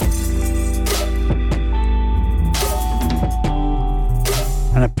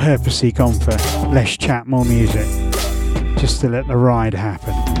 And I've purposely gone for less chat, more music, just to let the ride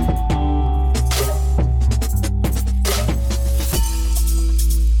happen.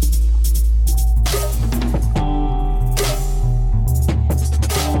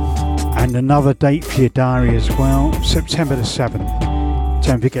 And another date for your diary as well, September the 7th.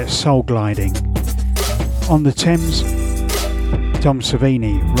 Don't forget Soul Gliding. On the Thames, Dom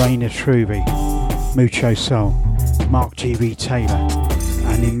Savini, Raina Truby, Mucho Soul, Mark G.B. Taylor,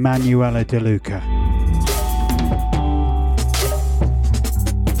 and Emanuela De Luca.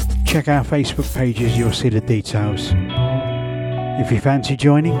 Check our Facebook pages, you'll see the details. If you fancy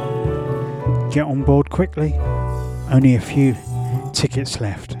joining, get on board quickly. Only a few tickets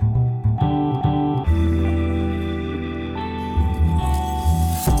left.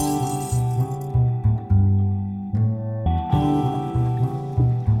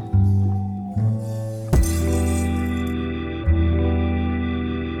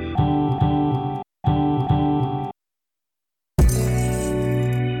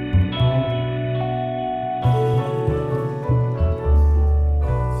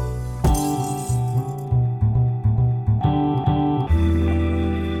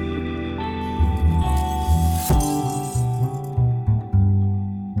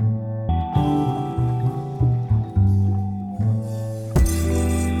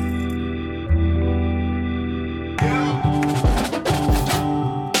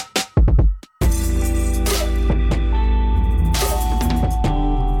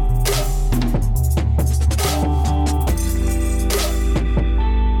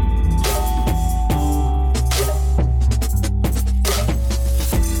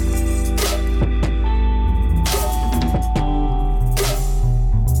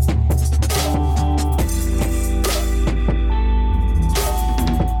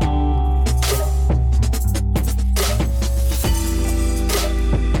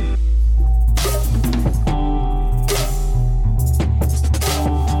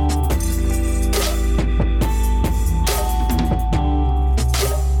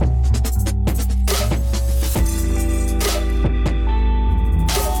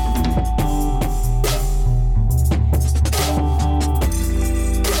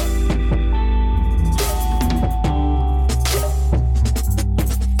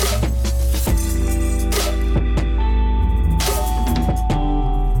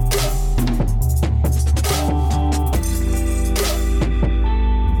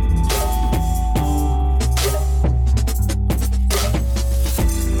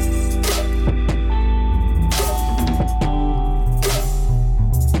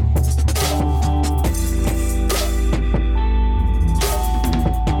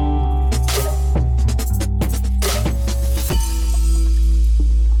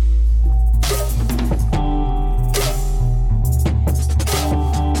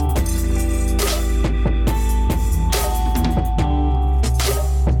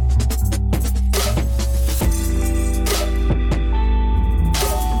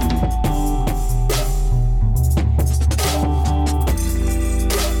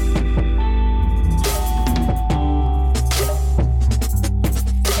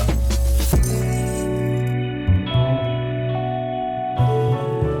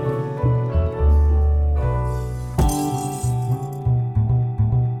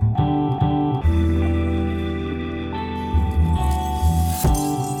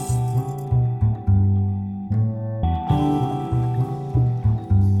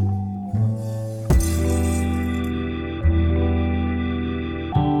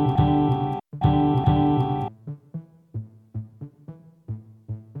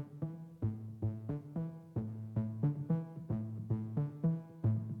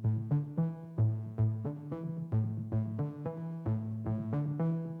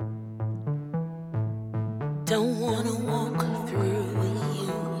 And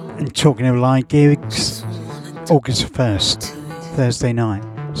talking of live gigs, August 1st, Thursday night,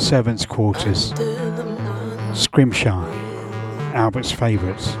 Servants' Quarters, Scrimshire, Albert's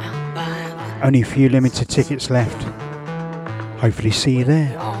Favourites. Only a few limited tickets left. Hopefully see you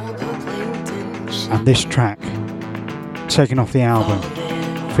there. And this track, taken off the album,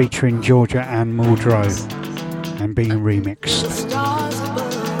 featuring Georgia Ann Muldrow and being remixed.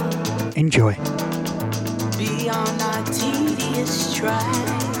 Enjoy. Beyond our tedious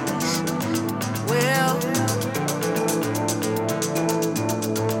tracks, well,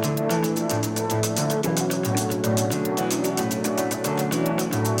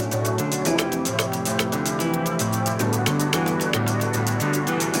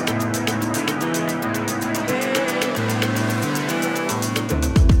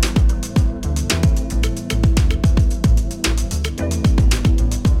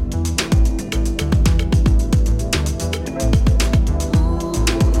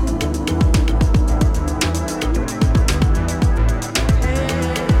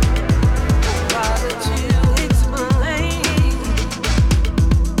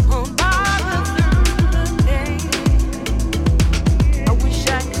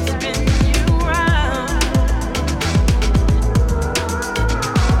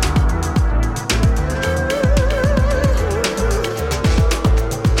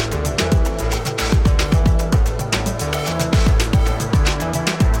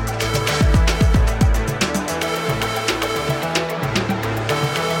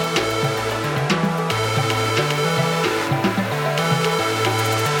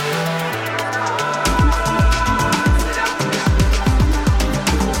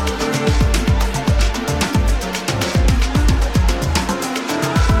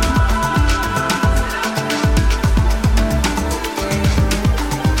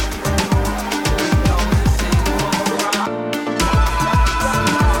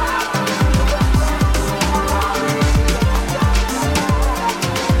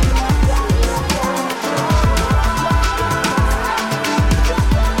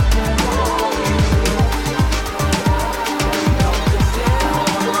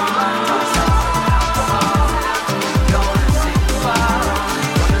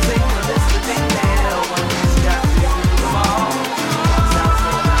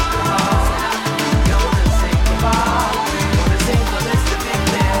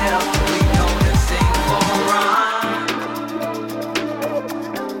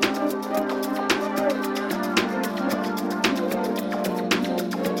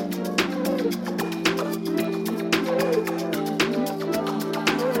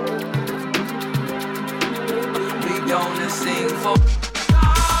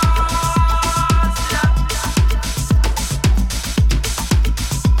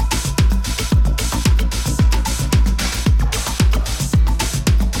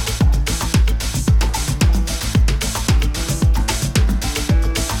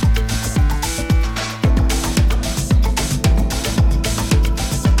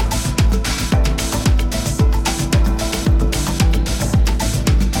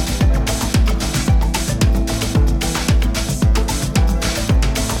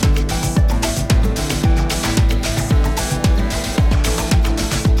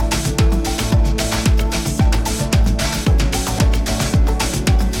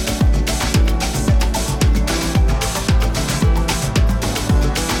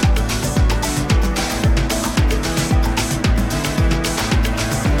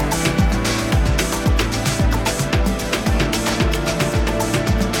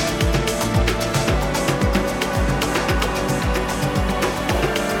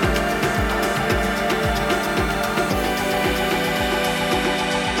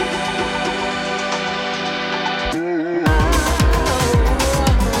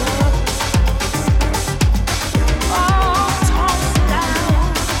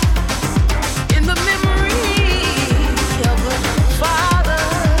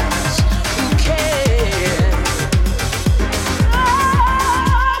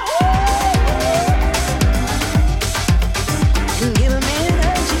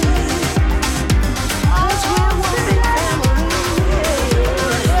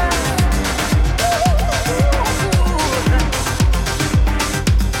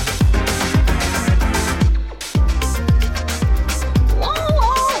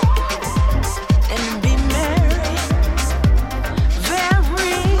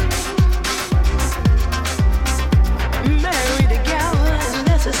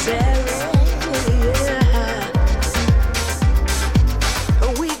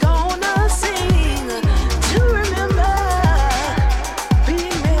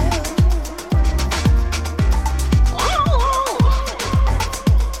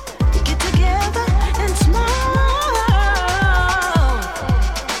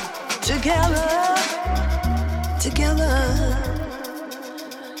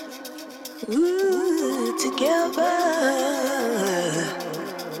 Ooh, together.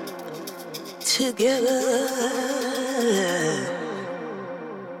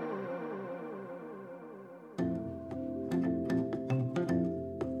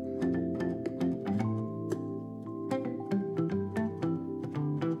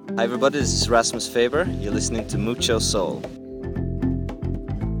 Hi everybody, this is Rasmus Faber. You're listening to Mucho Soul.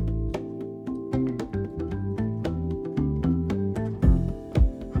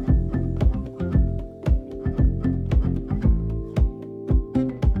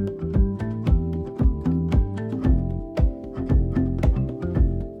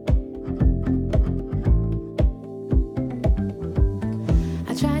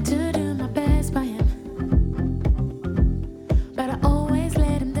 I tried to do my best by him, but I always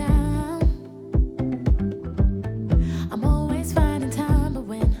let him down. I'm always finding time, but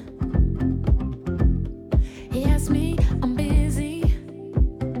when he asks me, I'm busy,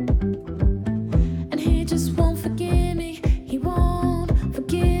 and he just won't forgive me. He won't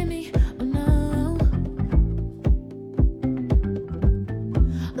forgive me, oh no.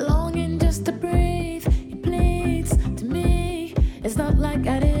 Longing just to breathe, he pleads to me. It's not like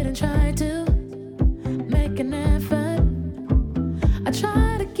I didn't try to make an effort. I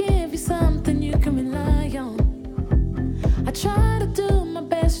try to give you something you can rely on. I try to do my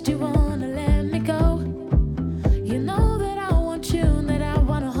best, you wanna let me go. You know that I want you and that I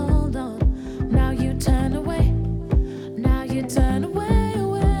wanna hold on. Now you turn away. Now you turn away,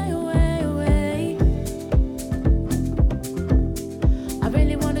 away, away, away. I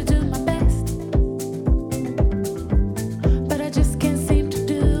really wanna do my best, but I just can't seem to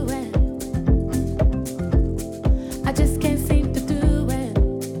do it. I just can't seem to do it.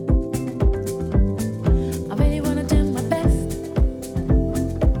 I really wanna do my best,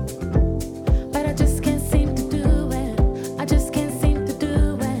 but I just can't seem to do it. I just can't seem to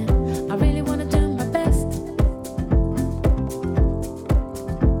do it. I really wanna do my best.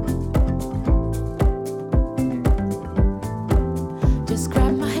 Just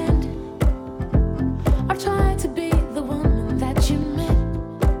grab my hand. I'll try to be the woman that you met.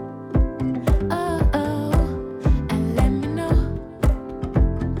 Oh, oh, and let me know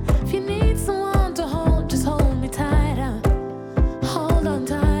if you need someone to hold. Just hold me tighter, hold on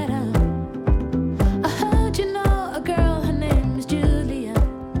tighter. I heard you know a girl, her name is Julia.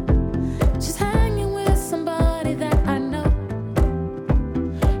 She's hanging with somebody that I know.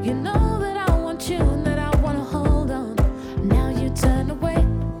 You know that I want you and that I wanna hold on. Now you turn away.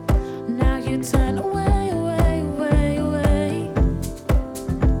 Now you turn away, away, away, away.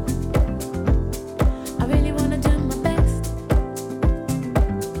 I really wanna do my best,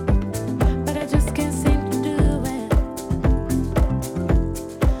 but I just can't seem to do it.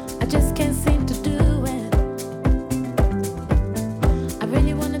 I just can't seem to do it. I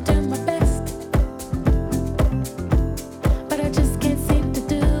really wanna do my best, but I just can't seem to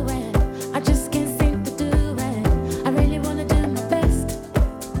do it. I just can't seem to do it. I really wanna do my best.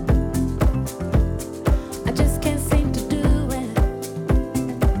 I just can't seem to do it.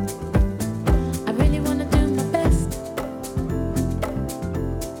 I really wanna do my best,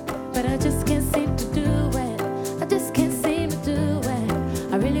 but I just can't seem to do it. I just can't seem to do it.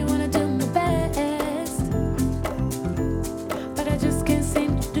 I really wanna do my best, but I just can't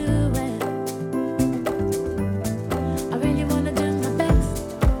seem to do it. I really wanna do my best.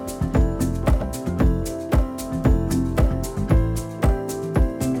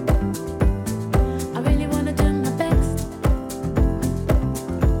 I really wanna do my best.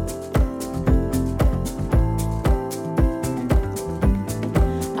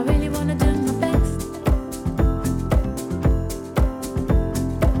 I really wanna do my best.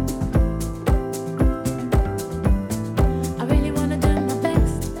 I really wanna do my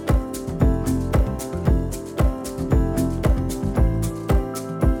best.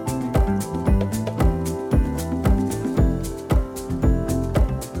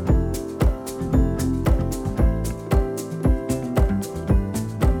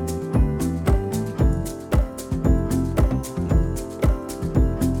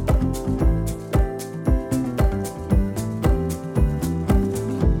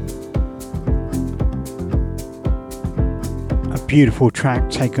 A beautiful track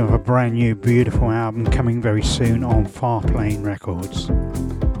taken off a brand new beautiful album coming very soon on Far Plane Records.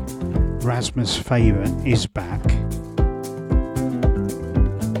 Rasmus Faber is back.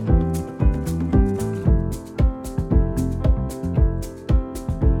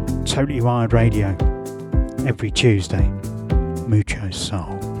 Totally Wired Radio every Tuesday. Mucho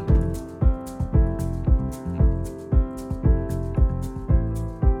Soul.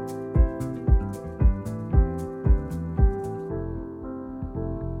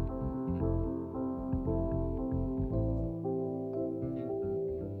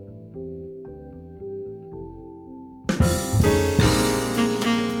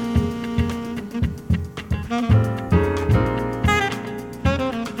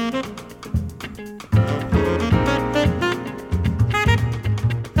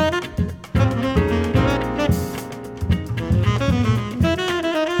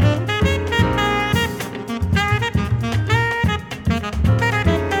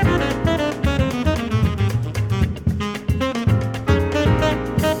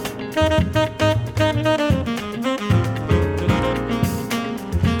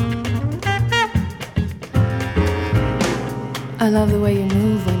 love the way you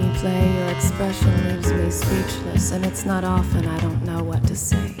move when you play. Your expression leaves me speechless, and it's not often I don't know what to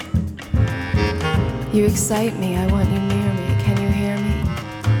say. You excite me, I want you near me. Can you hear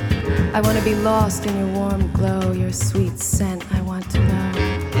me? I want to be lost in your warm glow, your sweet scent, I want to know.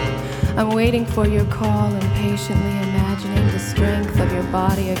 I'm waiting for your call, impatiently imagining the strength of your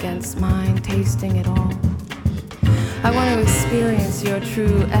body against mine, tasting it all. I want to experience your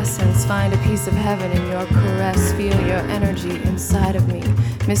true essence, find a piece of heaven in your caress, feel your energy inside of me,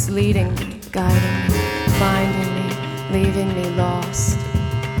 misleading me, guiding me, finding me, leaving me lost.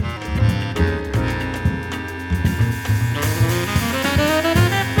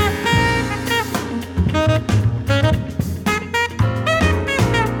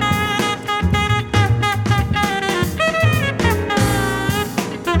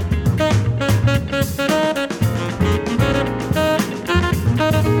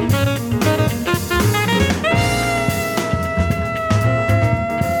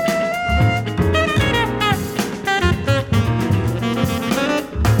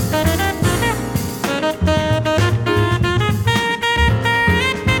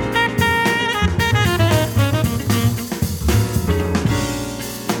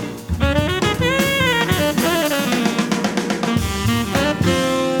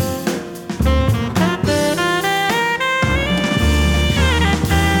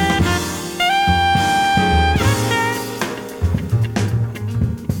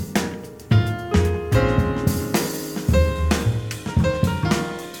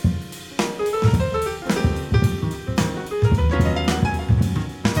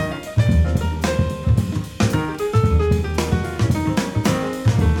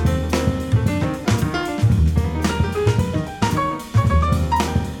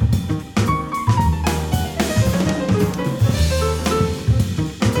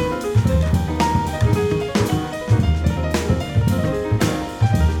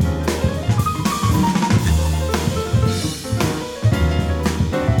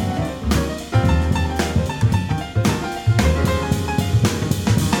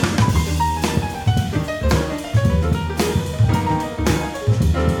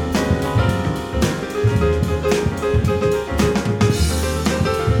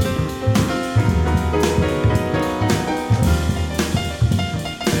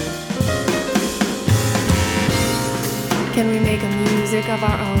 Can we make a music of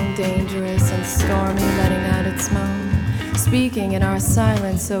our own, dangerous and stormy, letting out its moan? Speaking in our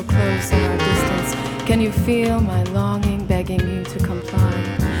silence, so close in our distance. Can you feel my longing, begging you to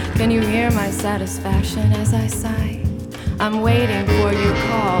comply? Can you hear my satisfaction as I sigh? I'm waiting for your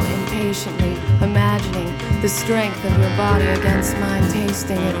call, impatiently, imagining the strength of your body against mine,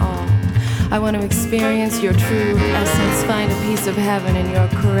 tasting it all. I want to experience your true essence, find a piece of heaven in your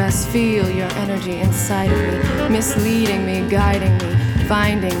caress, feel your energy inside of me, misleading me, guiding me,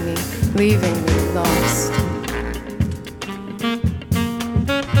 finding me, leaving me lost.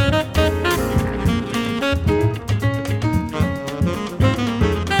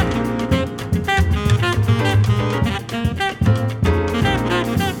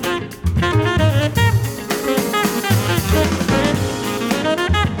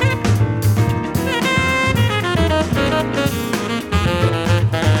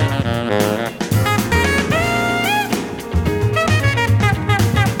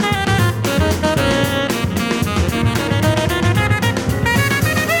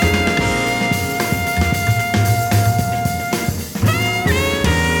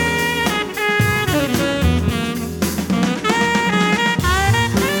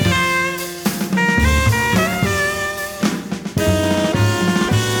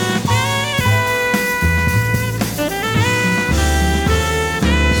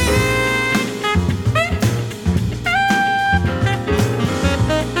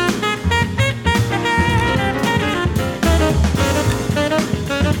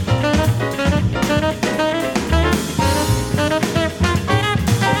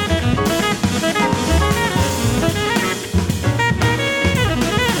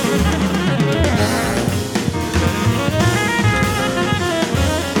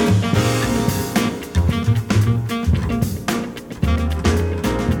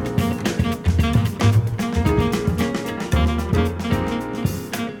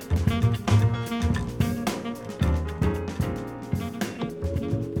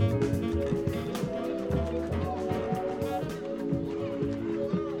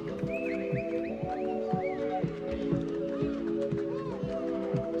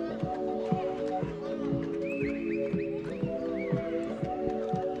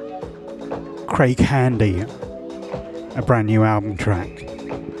 Craig Handy, a brand new album track,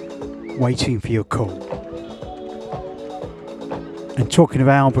 Waiting for Your Call. And talking of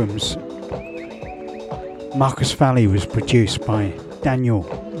albums, Marcus Valley was produced by Daniel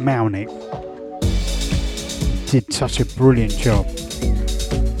Malnick. Did such a brilliant job.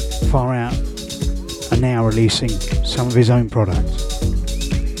 Far Out are now releasing some of his own products.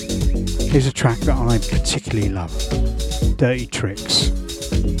 Here's a track that I particularly love, Dirty Tricks.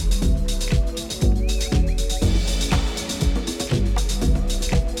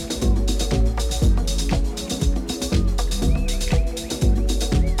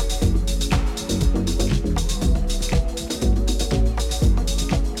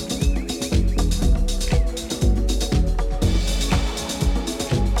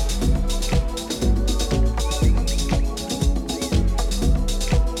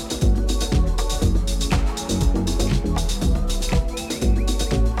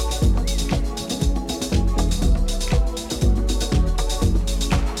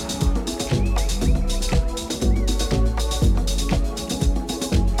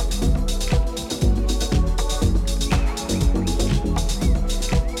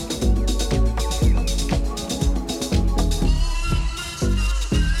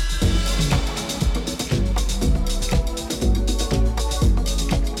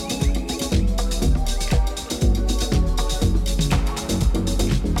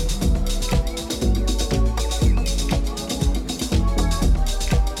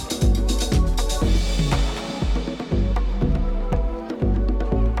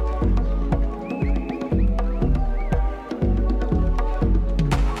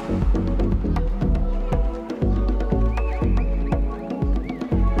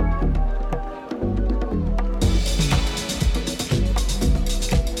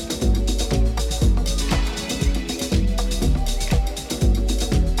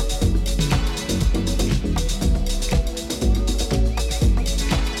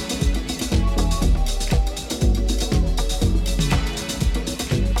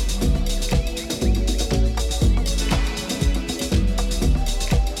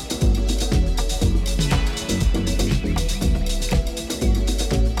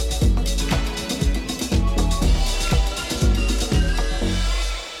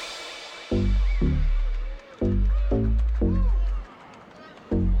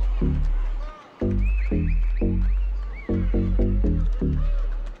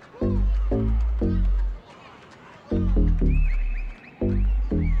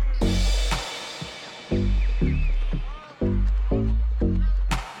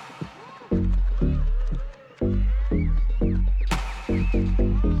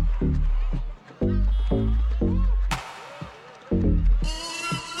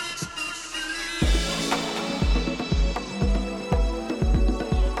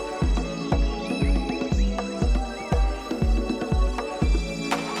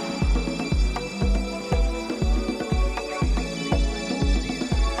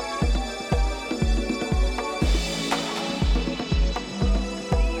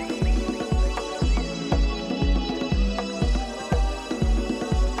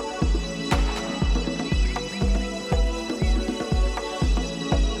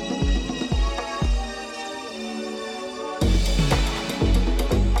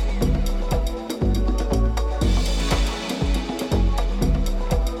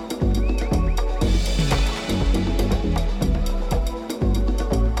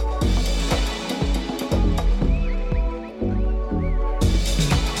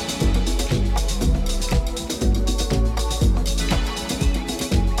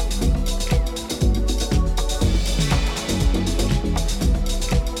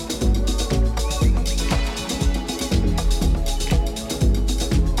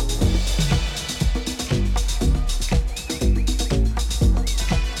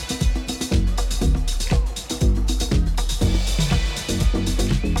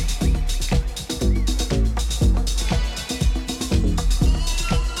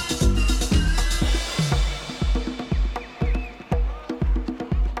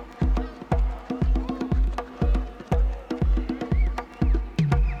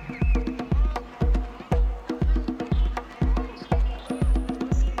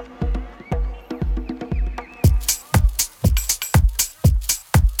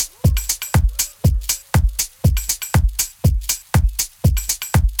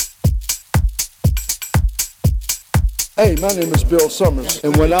 Hey, my name is Bill Summers,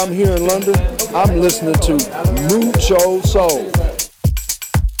 and when I'm here in London, I'm listening to Mucho Soul.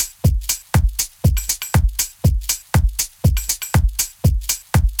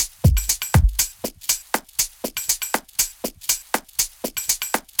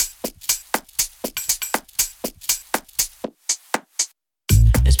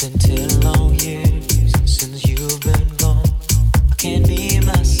 It's been 10 long years since you've been gone. I can't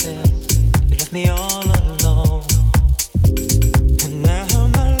left me all alone. And now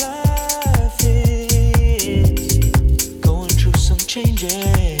my life is going through some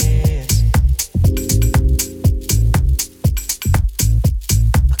changes.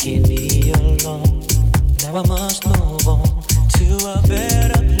 I can't be alone. Now I must move on to a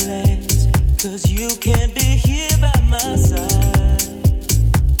better place. 'Cause you can't be here by my side.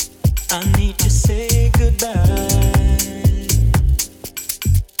 I need to say goodbye.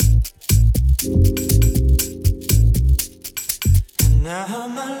 And now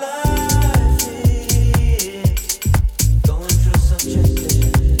my life is going through some changes.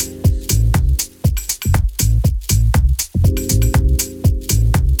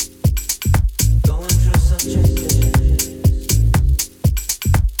 Going through some changes.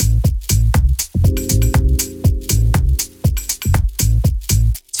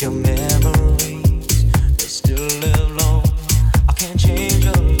 Your memories, they still live long. I can't change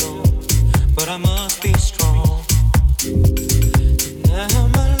alone, but I must be strong. Now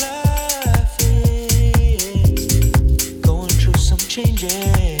my life is going through some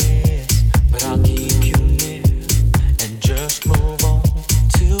changes, but I'll keep you near and just move on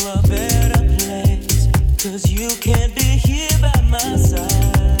to a better place. 'Cause you can't be here by my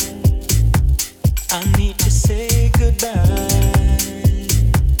side. I need to say goodbye.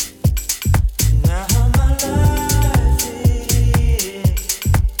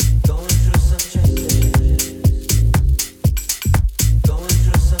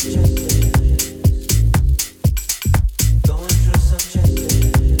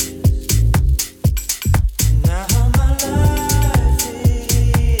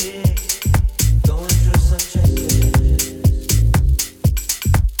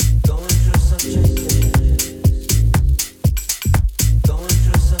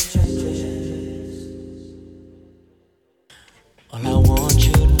 All I want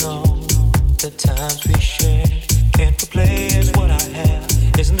you to know, the times we shared can't replace what I have.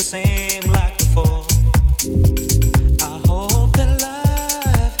 Isn't the same like before. I hope that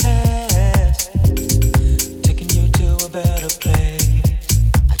life has taken you to a better place.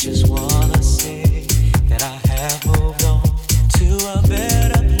 I just wanna say that I have moved on to a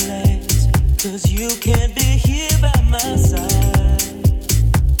better place. 'Cause you can't be here by my side.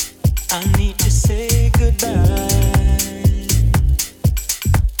 I need to say goodbye.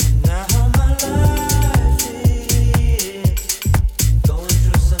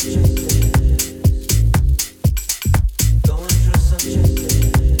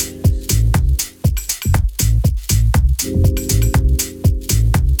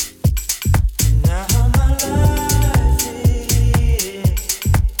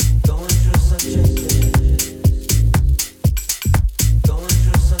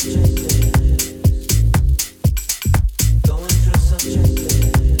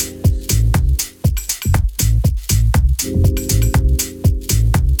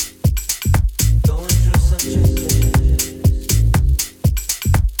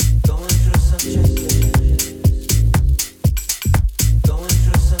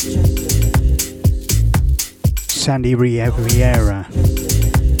 Sandy Riviera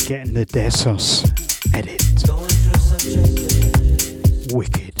getting the Desos edit.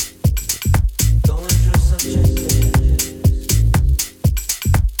 Wicked.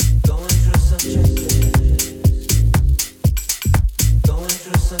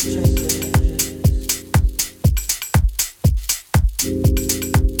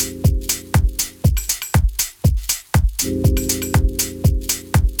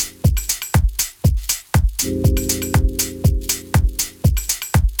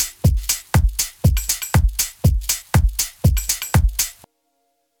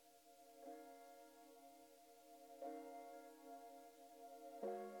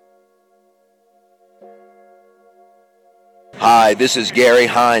 Hi, this is Gary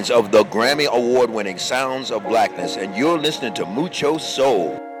Hines of the Grammy Award-winning Sounds of Blackness, and you're listening to Mucho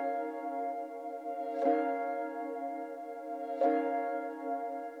Soul.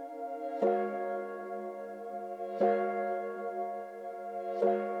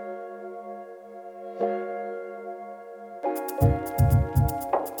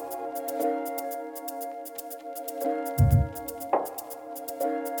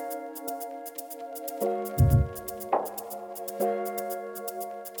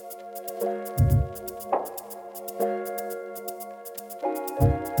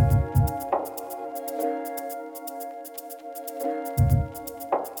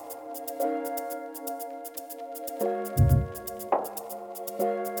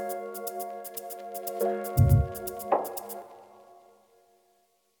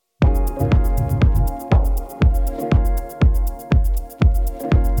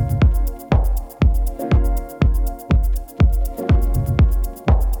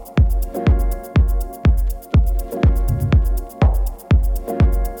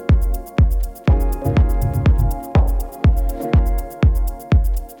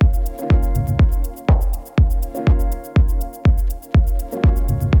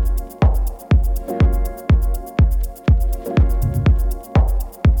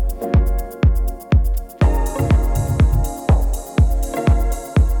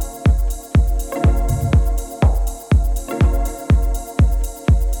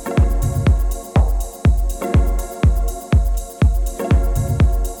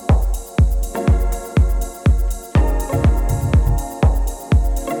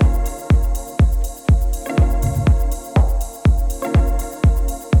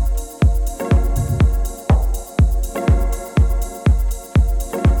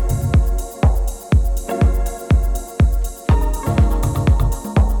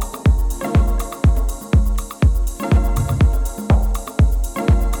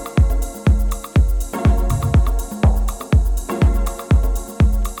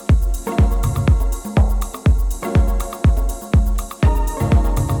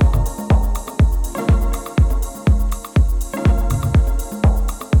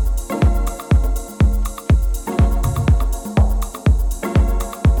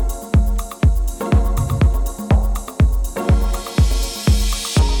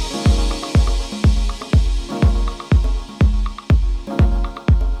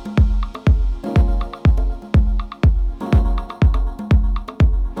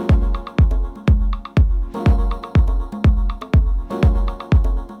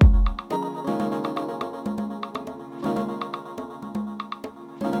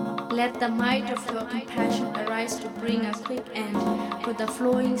 Let the might of your compassion arise to bring a quick end to the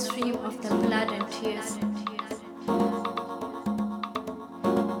flowing stream of the blood and tears.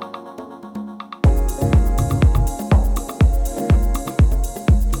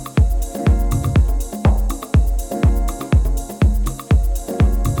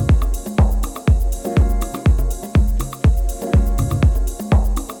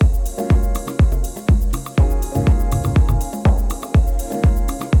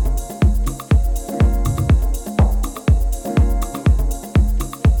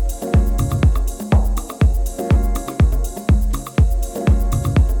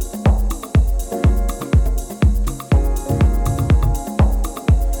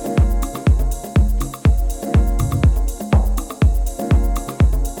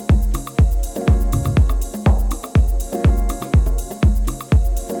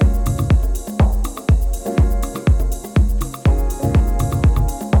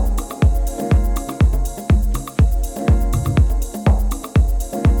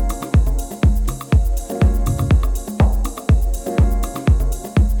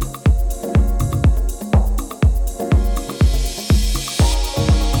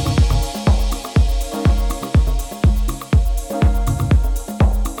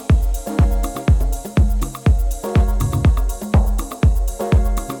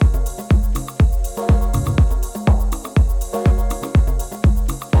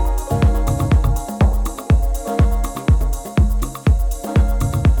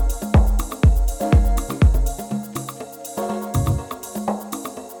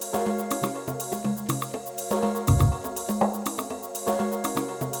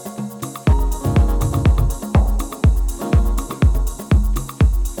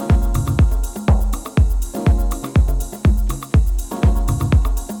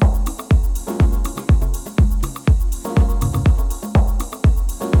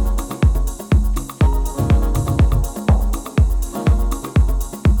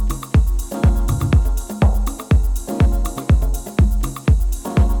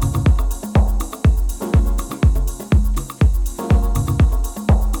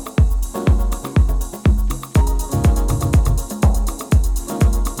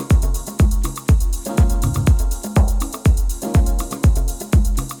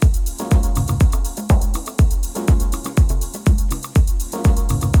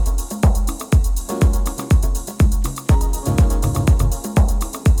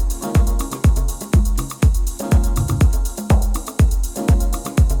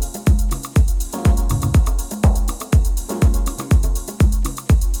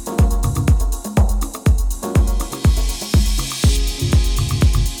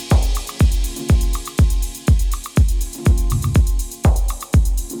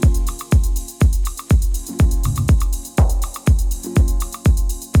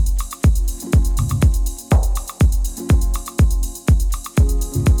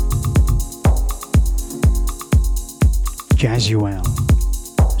 Jazuel,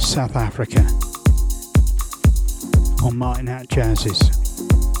 South Africa, on Martin at Jazz's,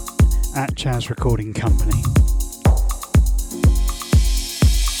 at Jazz Recording Company.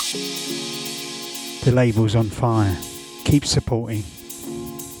 The label's on fire. Keep supporting.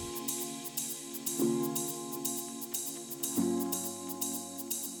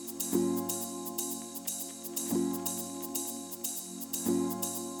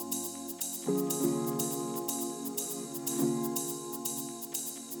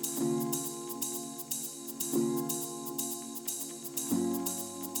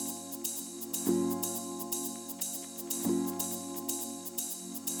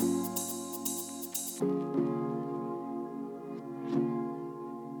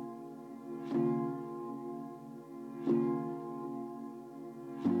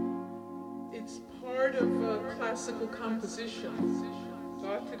 Classical composition.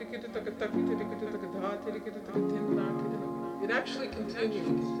 It actually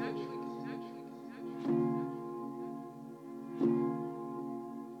continues.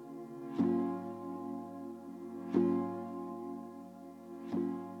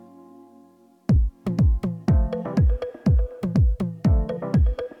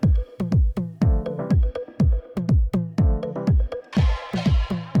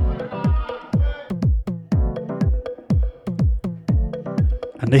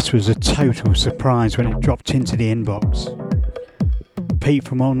 This was a total surprise when it dropped into the inbox. Pete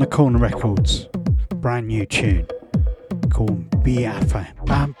from On the Corner Records, brand new tune called Bafia.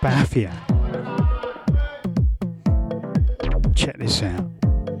 Check this out.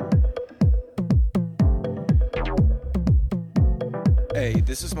 Hey,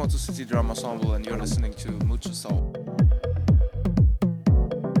 this is Motor City Drum Ensemble and you're listening to Mucho Soul.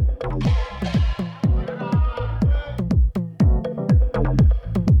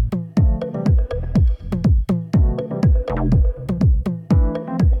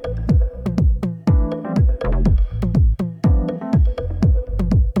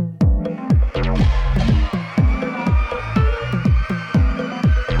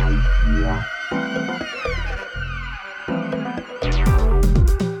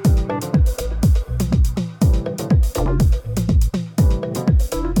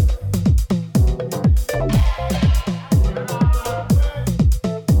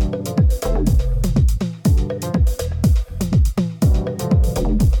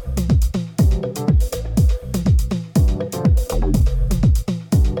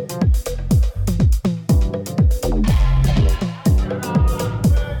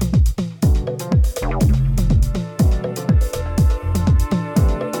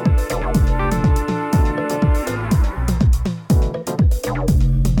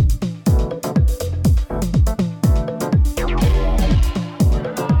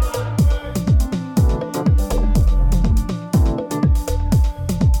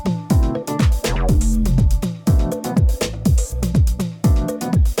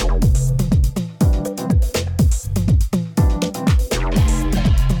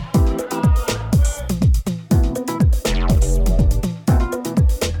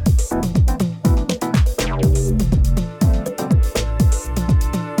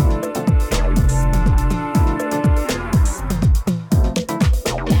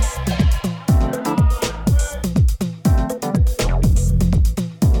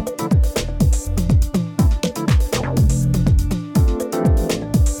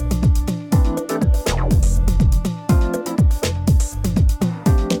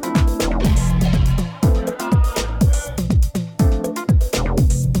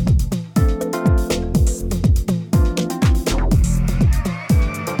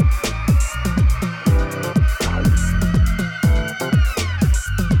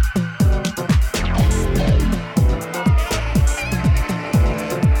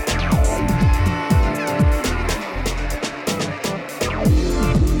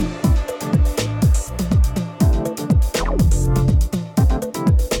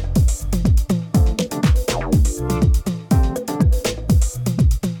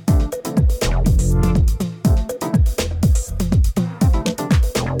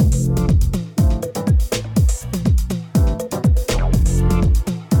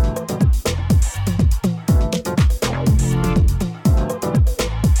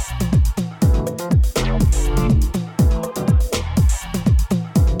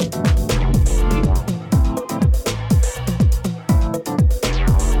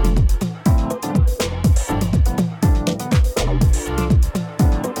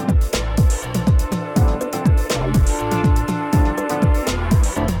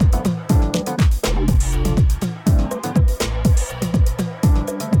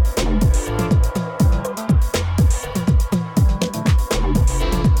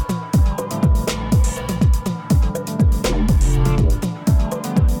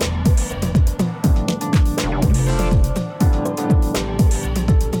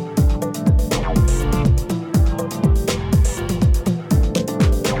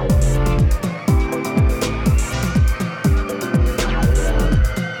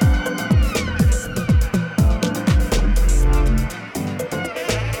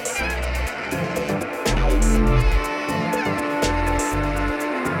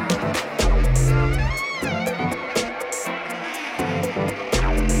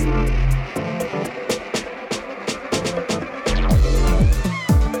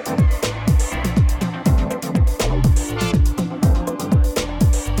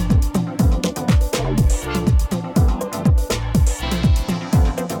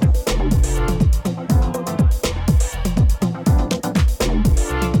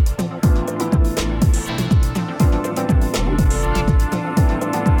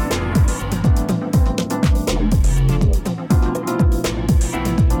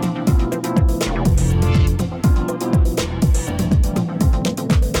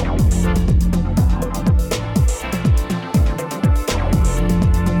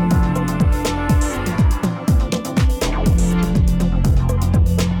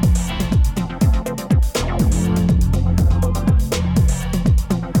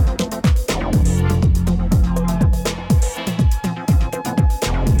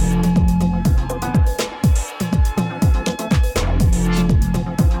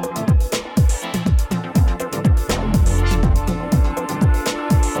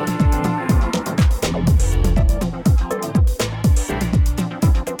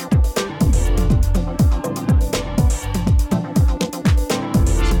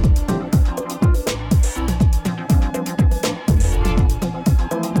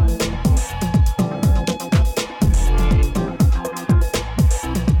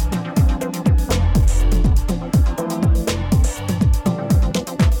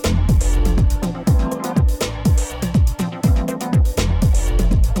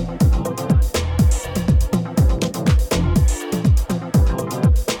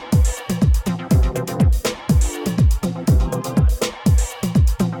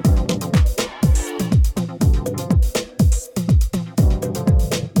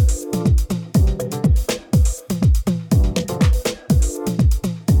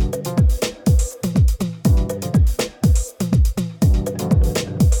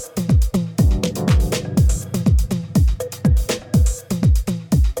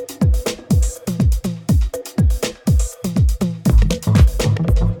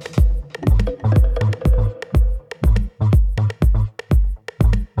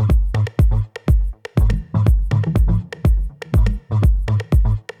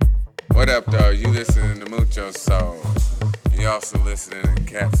 Mucho Soul. You also listening to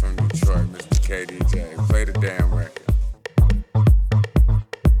Cat from Detroit, Mr. KDJ. Play the damn record.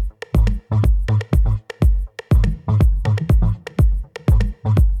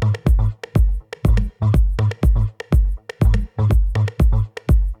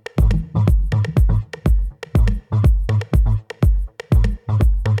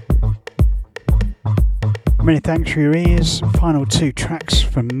 Many thanks for your ears. Final 2 tracks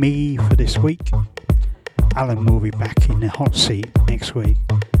from me for this week. Alan will be back in the hot seat next week.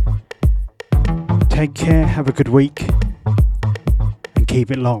 Take care, have a good week, and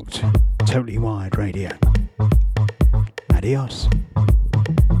keep it locked. Totally Wired Radio. Adios.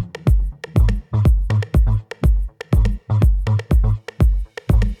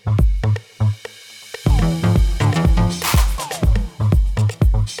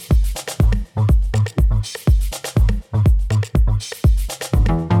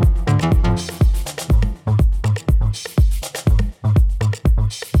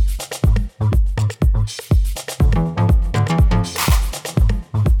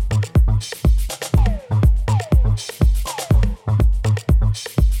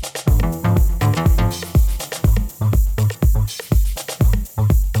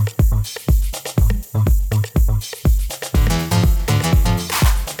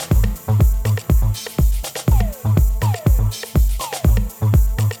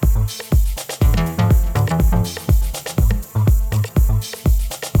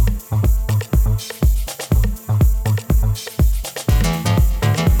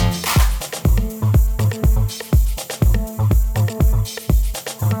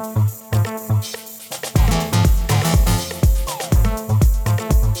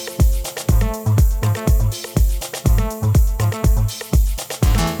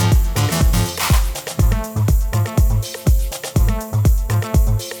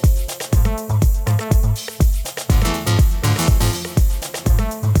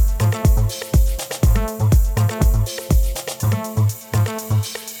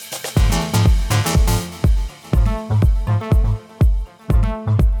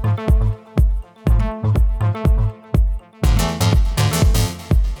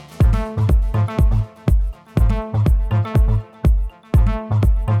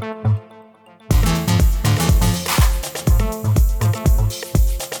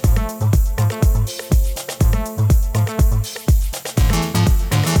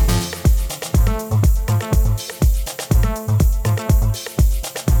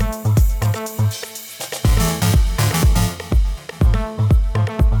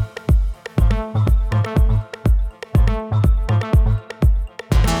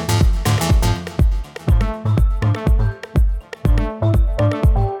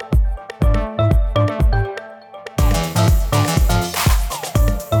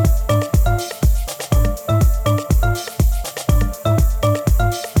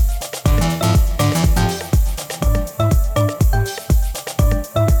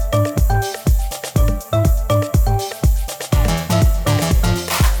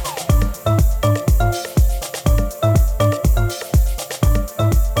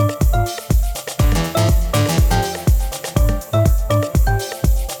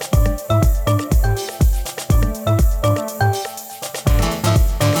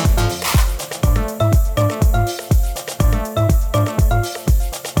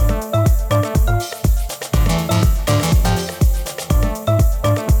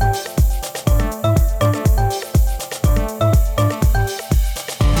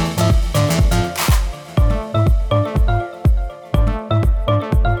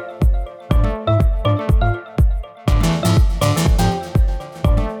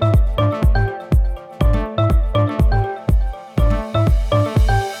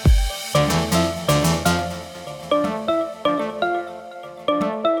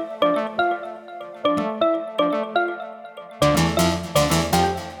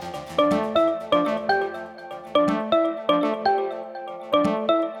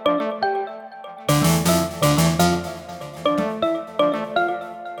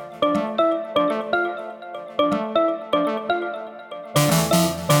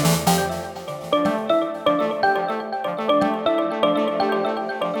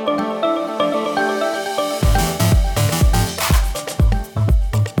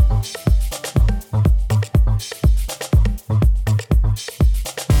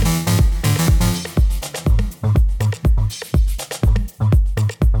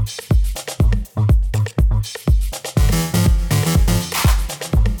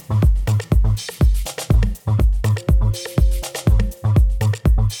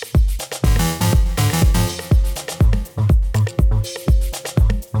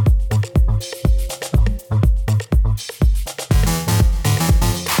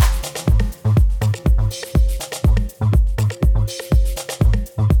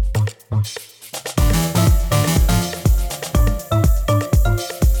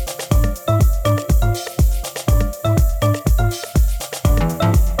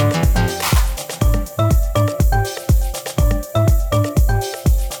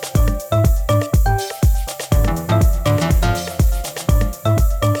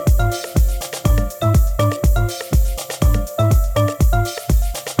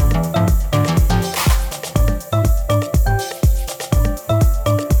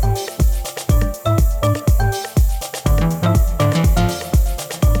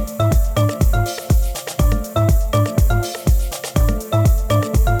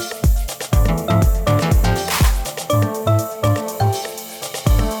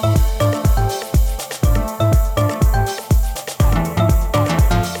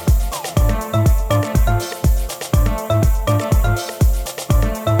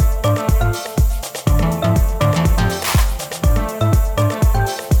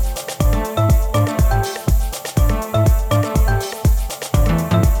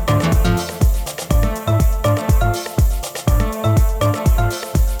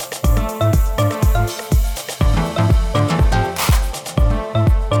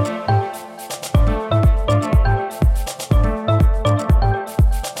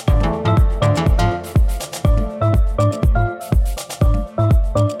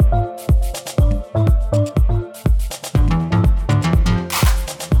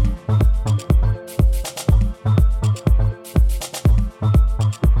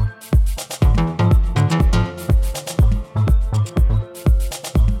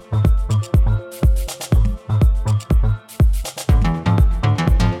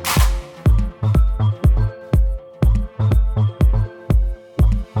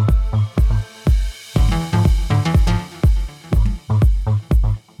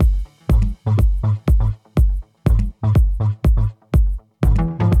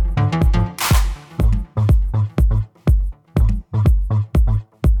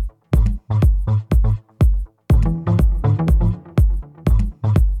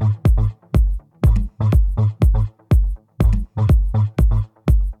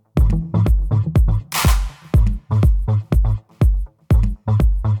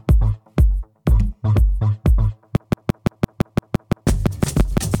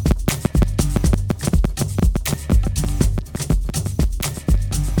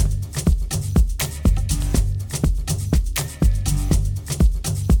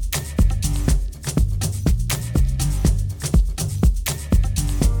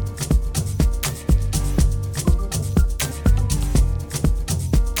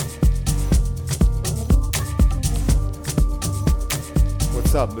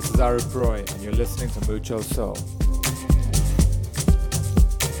 What's up? This is Arif Roy, and you're listening to Mucho Soul.